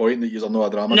valid point that you're not a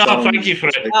drama. No, thank you for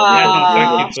it. Thank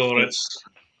you for it.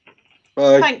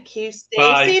 Bye. Thank you, Steve.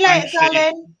 Bye. See you later,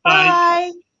 darling.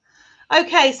 Bye.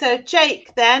 Okay, so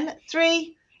Jake then.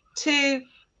 3, 2,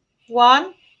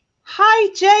 1.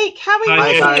 Hi, Jake. How are you?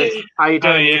 Hi, guys. How are you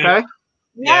doing? Okay?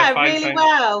 Yeah, fine, really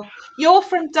well. You're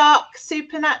from Dark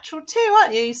Supernatural too,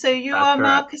 aren't you? So you are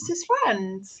Marcus's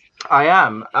friends. I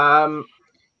am.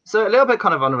 So a little bit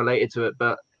kind of unrelated to it,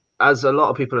 but as a lot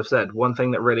of people have said, one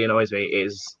thing that really annoys me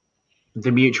is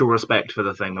the mutual respect for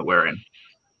the thing that we're in.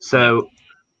 So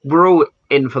we're all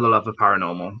in for the love of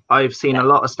paranormal. I've seen a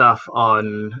lot of stuff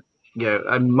on,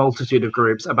 a multitude of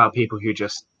groups about people who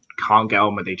just can't get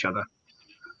on with each other.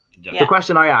 The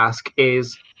question I ask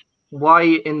is,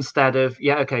 why instead of,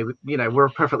 we're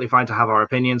perfectly fine to have our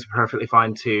opinions, perfectly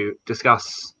fine to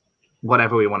discuss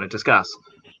whatever we want to discuss.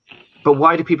 But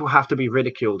why do people have to be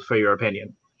ridiculed for your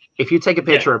opinion? If you take a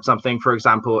picture of something, for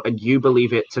example, and you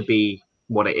believe it to be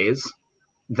what it is,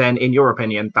 then in your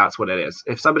opinion, that's what it is.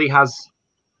 If somebody has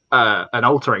an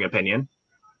altering opinion,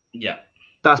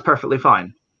 that's perfectly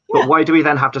fine. But why do we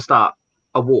then have to start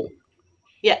a war?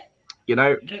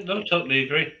 No, totally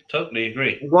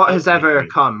agree. What has ever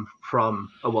come from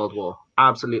a world war?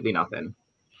 Absolutely nothing,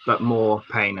 but more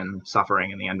pain and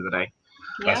suffering in the end of the day.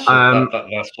 That's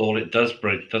all it does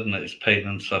bring, doesn't it? It's pain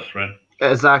and suffering.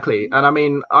 Exactly. And I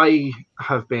mean, I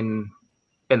have been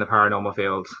in the paranormal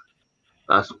field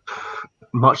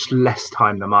much less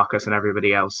time than Marcus and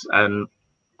everybody else. And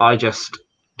I just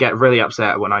get really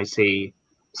upset when I see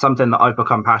something that I've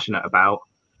become passionate about.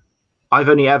 I've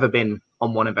only ever been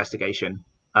on one investigation,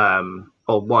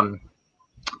 or one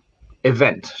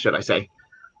event, should I say,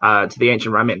 to the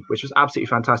Ancient Ramin, which was absolutely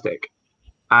fantastic.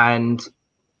 And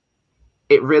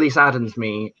it really saddens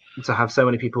me to have so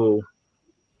many people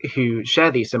who share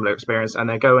these similar experiences, and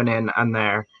they're going in and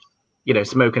they're,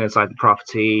 smoking inside the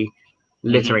property,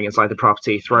 littering inside the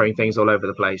property, throwing things all over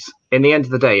the place. In the end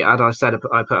of the day, as I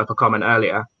put up a comment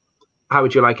earlier, how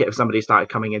would you like it if somebody started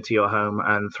coming into your home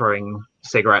and throwing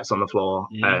cigarettes on the floor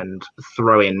and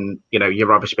throwing, your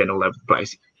rubbish bin all over the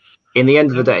place? In the end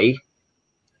of the day,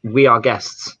 we are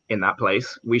guests in that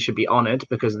place. We should be honored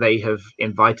because they have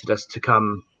invited us to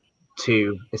come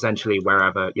to essentially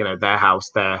wherever, their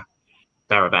house, their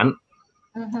event.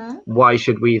 Why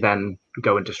should we then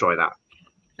go and destroy that?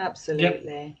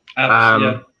 Absolutely.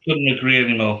 Couldn't agree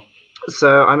anymore.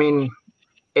 So, I mean,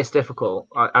 it's difficult.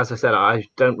 As I said, I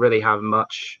don't really have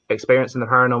much experience in the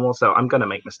paranormal, so I'm going to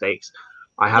make mistakes.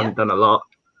 I haven't done a lot.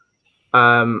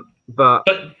 But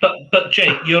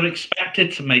Jake, you're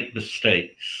expected to make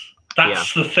mistakes.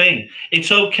 That's the thing.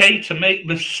 It's okay to make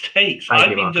mistakes.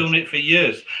 I've been doing it for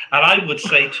years. And I would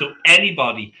say to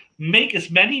anybody, make as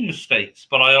many mistakes,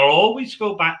 but I'll always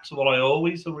go back to what I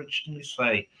always originally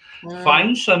say.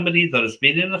 Find somebody that has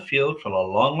been in the field for a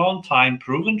long, long time,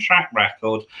 proven track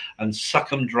record, and suck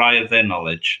them dry of their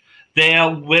knowledge. They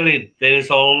are willing. There's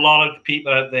a lot of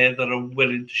people out there that are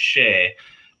willing to share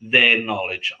their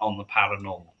knowledge on the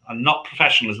paranormal, and not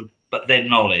professionalism, but their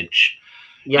knowledge.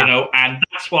 And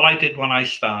that's what I did when I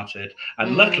started.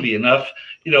 And luckily enough,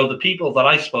 the people that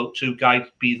I spoke to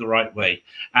guided me the right way,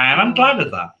 and I'm glad of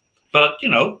that. But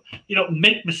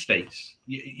make mistakes.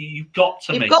 You've got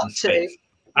to make mistakes.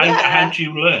 How do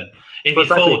you learn? If you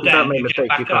fall down, you get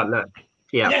back up. Learn.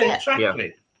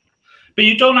 Exactly. But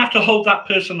you don't have to hold that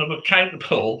person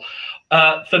accountable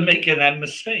for making them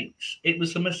mistakes. It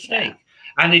was a mistake.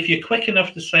 And if you're quick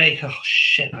enough to say, oh,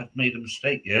 shit, I've made a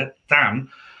mistake,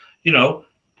 damn,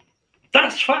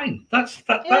 that's fine. That's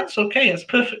okay. That's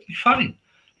perfectly fine.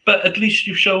 But at least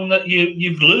you've shown that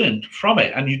you've learned from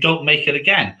it and you don't make it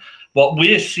again. What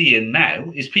we're seeing now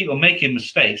is people making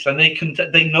mistakes, and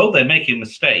they know they're making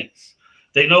mistakes.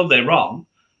 They know they're wrong,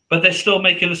 but they're still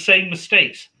making the same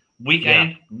mistakes week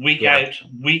in, week out,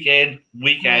 week in,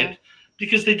 week out,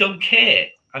 because they don't care,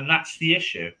 and that's the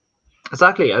issue.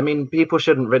 Exactly. I mean, people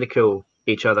shouldn't ridicule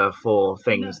each other for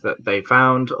things that they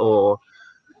found, or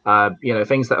You know,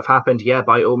 things that have happened, yeah,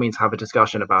 by all means have a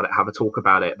discussion about it, have a talk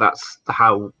about it. That's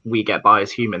how we get by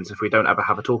as humans. If we don't ever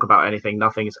have a talk about anything,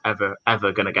 nothing's ever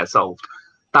going to get solved.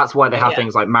 That's why they have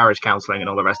things like marriage counseling and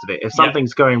all the rest of it. If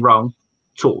something's going wrong,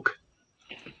 talk.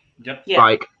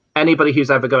 Like anybody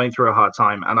who's ever going through a hard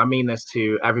time, and I mean this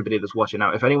to everybody that's watching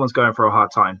now, if anyone's going through a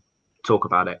hard time, talk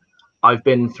about it. I've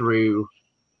been through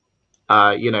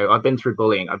I've been through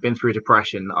bullying, I've been through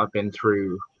depression, I've been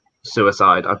through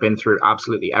suicide, I've been through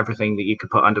absolutely everything that you could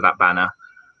put under that banner.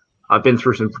 I've been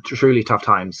through some truly tough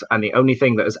times, and the only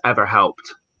thing that has ever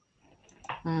helped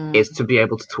is to be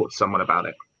able to talk to someone about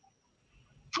it.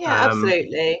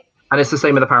 Absolutely. And it's the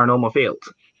same in the paranormal field.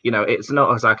 You know, it's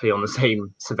not exactly on the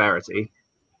same severity,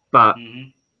 but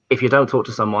if you don't talk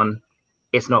to someone,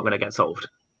 it's not going to get solved.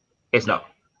 It's not.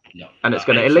 And it's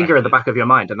going to linger in the back of your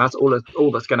mind, and that's all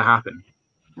that's going to happen.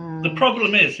 The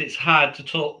problem is it's hard to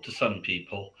talk to some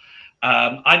people.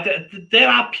 There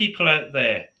are people out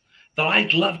there that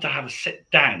I'd love to have a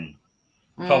sit-down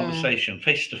conversation,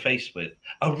 face-to-face with,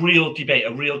 a real debate,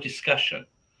 a real discussion.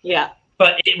 Yeah.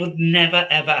 But it would never,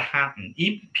 ever happen.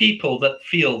 Even people that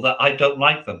feel that I don't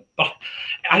like them. But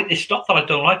it's not that I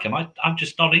don't like them. I'm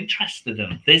just not interested in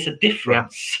them. There's a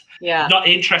difference. Yeah. Not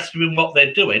interested in what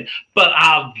they're doing, but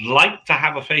I'd like to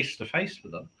have a face-to-face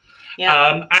with them.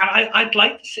 Yeah. And I'd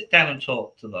like to sit down and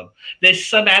talk to them. There's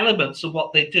some elements of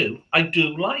what they do I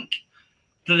do like.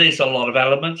 There's a lot of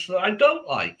elements that I don't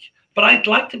like. But I'd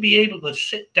like to be able to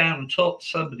sit down and talk to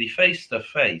somebody face to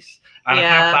face and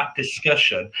have that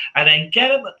discussion, and then get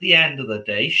them at the end of the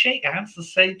day, shake hands and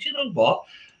say, do you know what?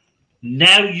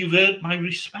 Now you've earned my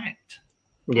respect.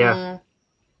 Yeah.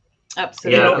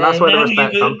 Absolutely. Yeah, and that's where the Now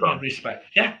respect you've comes earned from. my respect.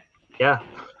 Yeah. Yeah.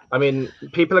 I mean,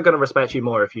 people are going to respect you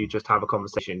more if you just have a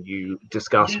conversation. You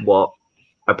discuss what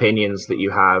opinions that you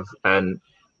have, and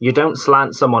you don't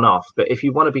slant someone off. But if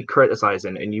you want to be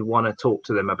criticizing and you want to talk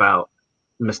to them about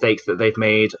mistakes that they've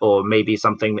made, or maybe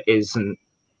something that isn't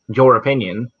your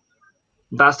opinion,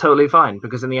 that's totally fine,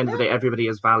 because in the end of the day, everybody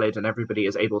is valid and everybody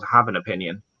is able to have an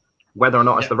opinion. Whether or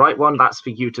not it's the right one, that's for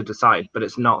you to decide, but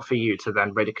it's not for you to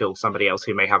then ridicule somebody else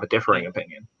who may have a differing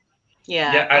opinion.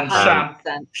 And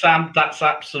Sam, that's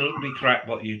absolutely correct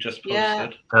what you just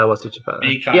posted. What's it?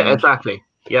 Be kind. Yeah, exactly.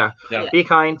 Yeah. Be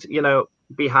kind,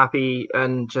 be happy,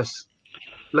 and just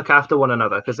look after one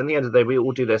another, because in the end of the day, we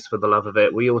all do this for the love of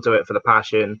it. We all do it for the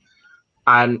passion.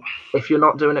 And if you're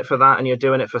not doing it for that, and you're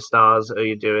doing it for stars, or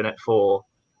you're doing it for,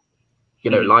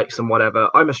 likes and whatever.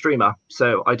 I'm a streamer,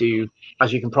 so I do,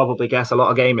 as you can probably guess, a lot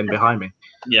of gaming behind me.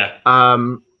 Yeah.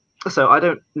 So I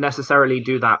don't necessarily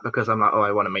do that because I'm like, oh,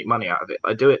 I want to make money out of it.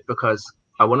 I do it because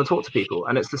I want to talk to people.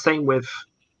 And it's the same with,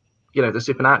 the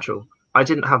supernatural. I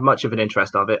didn't have much of an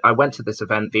interest of it. I went to this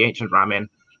event, the Ancient Ramin,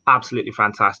 absolutely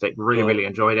fantastic. Really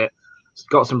enjoyed it.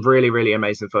 Got some really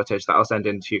amazing footage that I'll send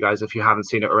in to you guys if you haven't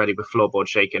seen it already, with floorboard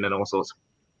shaking and all sorts.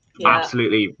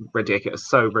 Absolutely ridiculous.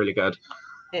 So really good.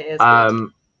 It is good.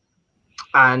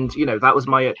 And that was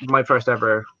my first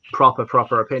ever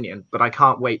proper opinion, but I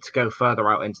can't wait to go further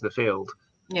out into the field.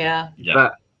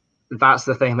 But that's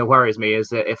the thing that worries me, is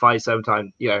that if I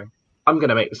sometimes I'm going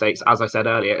to make mistakes. As I said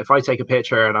earlier, if I take a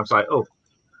picture and I'm like, oh,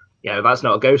 that's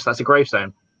not a ghost, that's a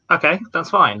gravestone. Okay, that's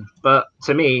fine. But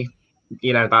to me,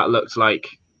 that looks like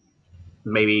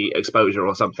maybe exposure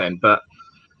or something. But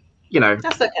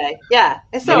that's okay. Yeah,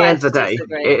 it's at all the right. end of the day,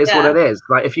 it is what it is.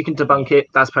 Like, if you can debunk it,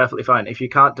 that's perfectly fine. If you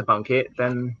can't debunk it,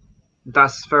 then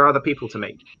that's for other people to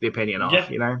make the opinion of.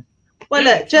 Well,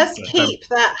 look, just keep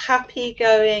that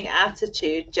happy-going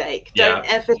attitude, Jake. Don't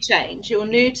ever change. You're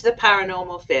new to the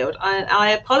paranormal field.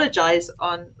 I apologise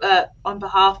on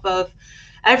behalf of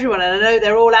everyone, and I know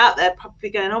they're all out there probably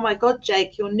going, "Oh my God,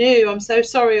 Jake, you're new. I'm so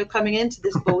sorry you're coming into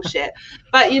this bullshit."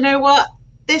 But you know what?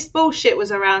 This bullshit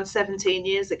was around 17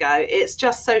 years ago. It's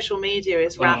just social media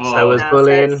is ramped up. So was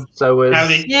bullying. So was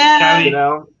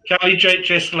Kelly,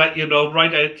 just to let you know,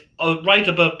 right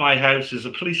above my house is a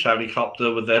police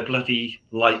helicopter with their bloody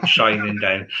light shining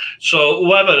down. So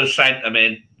whoever has sent them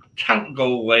in, can't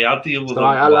go away. I'll deal with them.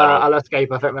 I'll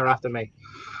escape. I think they're after me.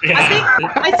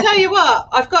 I tell you what,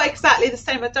 I've got exactly the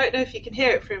same. I don't know if you can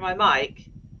hear it through my mic.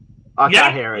 I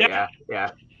can hear it.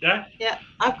 Yeah.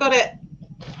 I've got it.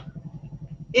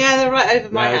 Yeah, they're right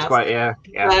over my house. It's quite, They're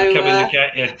coming to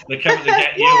get you. They're coming to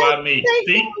get you and me.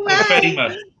 See? We're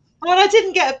famous. Well, I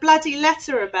didn't get a bloody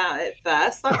letter about it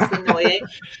first. That's annoying.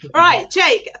 Right,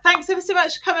 Jake, thanks ever so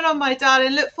much for coming on, my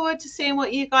darling. Look forward to seeing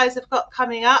what you guys have got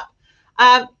coming up.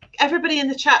 Everybody in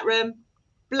the chat room,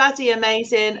 bloody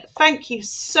amazing. Thank you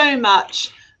so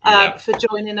much for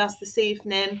joining us this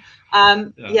evening.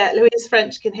 Louise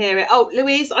French can hear it. Oh,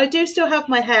 Louise, I do still have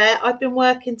my hair. I've been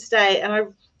working today and I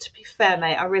to be fair,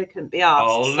 mate, I really couldn't be asked.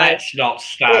 Oh, let's not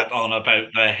start on about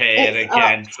the hair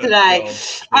again today.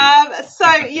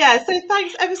 So yeah, so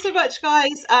thanks ever so much,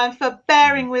 guys, for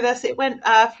bearing with us. It went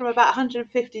from about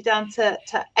 150 down to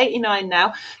 89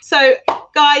 now. So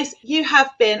guys, you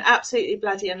have been absolutely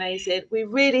bloody amazing. We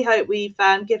really hope we've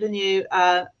given you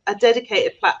a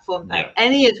dedicated platform that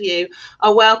any of you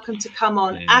are welcome to come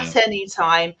on at any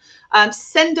time.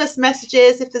 Send us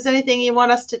messages if there's anything you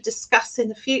want us to discuss in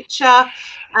the future.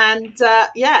 And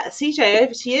yeah, CJ,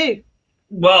 over to you.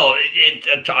 Well,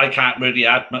 I can't really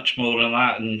add much more than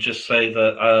that, and just say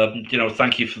that you know,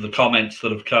 thank you for the comments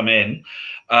that have come in.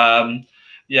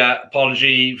 Yeah,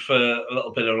 apology for a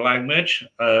little bit of language.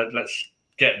 Let's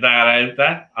get that out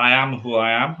there. I am who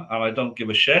I am, and I don't give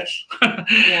a shit.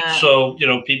 So you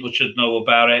know, people should know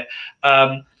about it.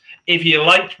 If you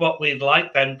liked what we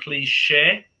like, then please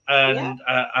share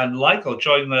and like or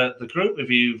join the group. If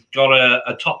you've got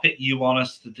a topic you want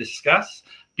us to discuss,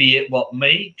 be it what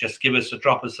may, just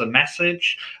drop us a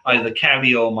message, either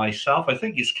Carrie or myself. I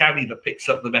think it's Carrie that picks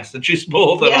up the messages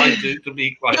more than I do, to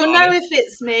be quite honest. You'll know if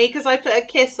it's me because I put a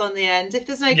kiss on the end. If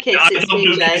there's no kiss, it's I don't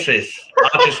do CJ. kisses.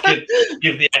 I'll just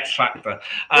give the X factor.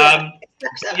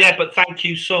 Yeah, but thank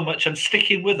you so much, and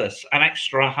sticking with us an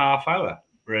extra half hour,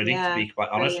 really, to be quite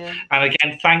honest. Brilliant. And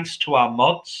again, thanks to our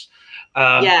mods who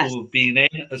have been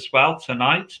in as well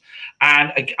tonight.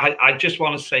 And I just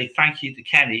want to say thank you to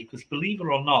Kenny, because believe it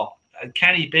or not,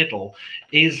 Kenny Biddle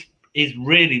is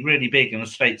really, really big in the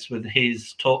States with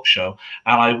his talk show.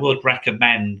 And I would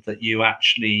recommend that you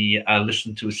actually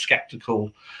listen to a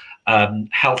Skeptical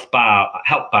health bar,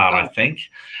 I think.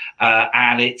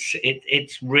 And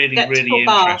it's really, really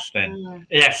interesting.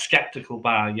 Yeah, Skeptical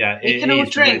Bar. Yeah, it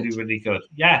is really, really good.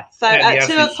 Yeah. So at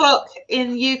 2 o'clock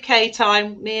in UK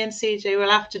time, me and CJ will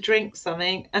have to drink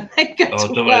something and then go to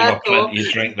work. Don't worry, I've got plenty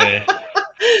of drink there.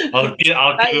 I'll give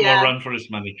him a run for his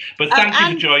money. But thank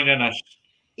you for joining us.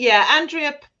 Yeah,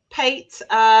 Andrea Pate,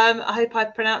 I hope I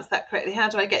pronounced that correctly. How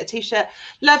do I get a t-shirt?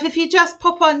 Love, if you just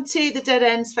pop onto the Dead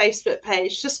Ends Facebook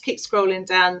page, just keep scrolling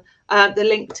down. The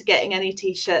link to getting any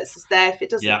t-shirts is there. If it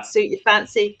doesn't suit your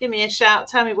fancy, give me a shout.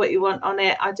 Tell me what you want on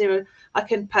it. I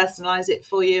can personalize it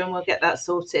for you, and we'll get that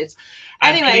sorted.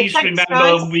 And anyway, please remember,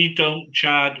 guys. we don't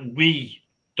charge. We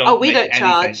don't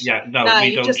charge. Yeah, no, we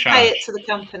you don't just charge. pay it to the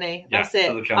company. That's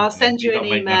it. I'll send you an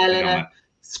email and a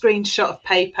screenshot of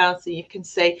PayPal so you can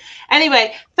see.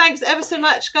 Anyway, thanks ever so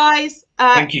much, guys.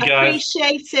 Thank you, guys.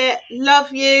 Appreciate it.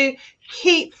 Love you.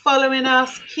 Keep following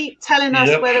us. Keep telling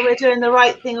us whether we're doing the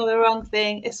right thing or the wrong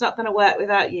thing. It's not going to work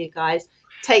without you guys.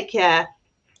 Take care.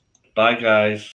 Bye, guys.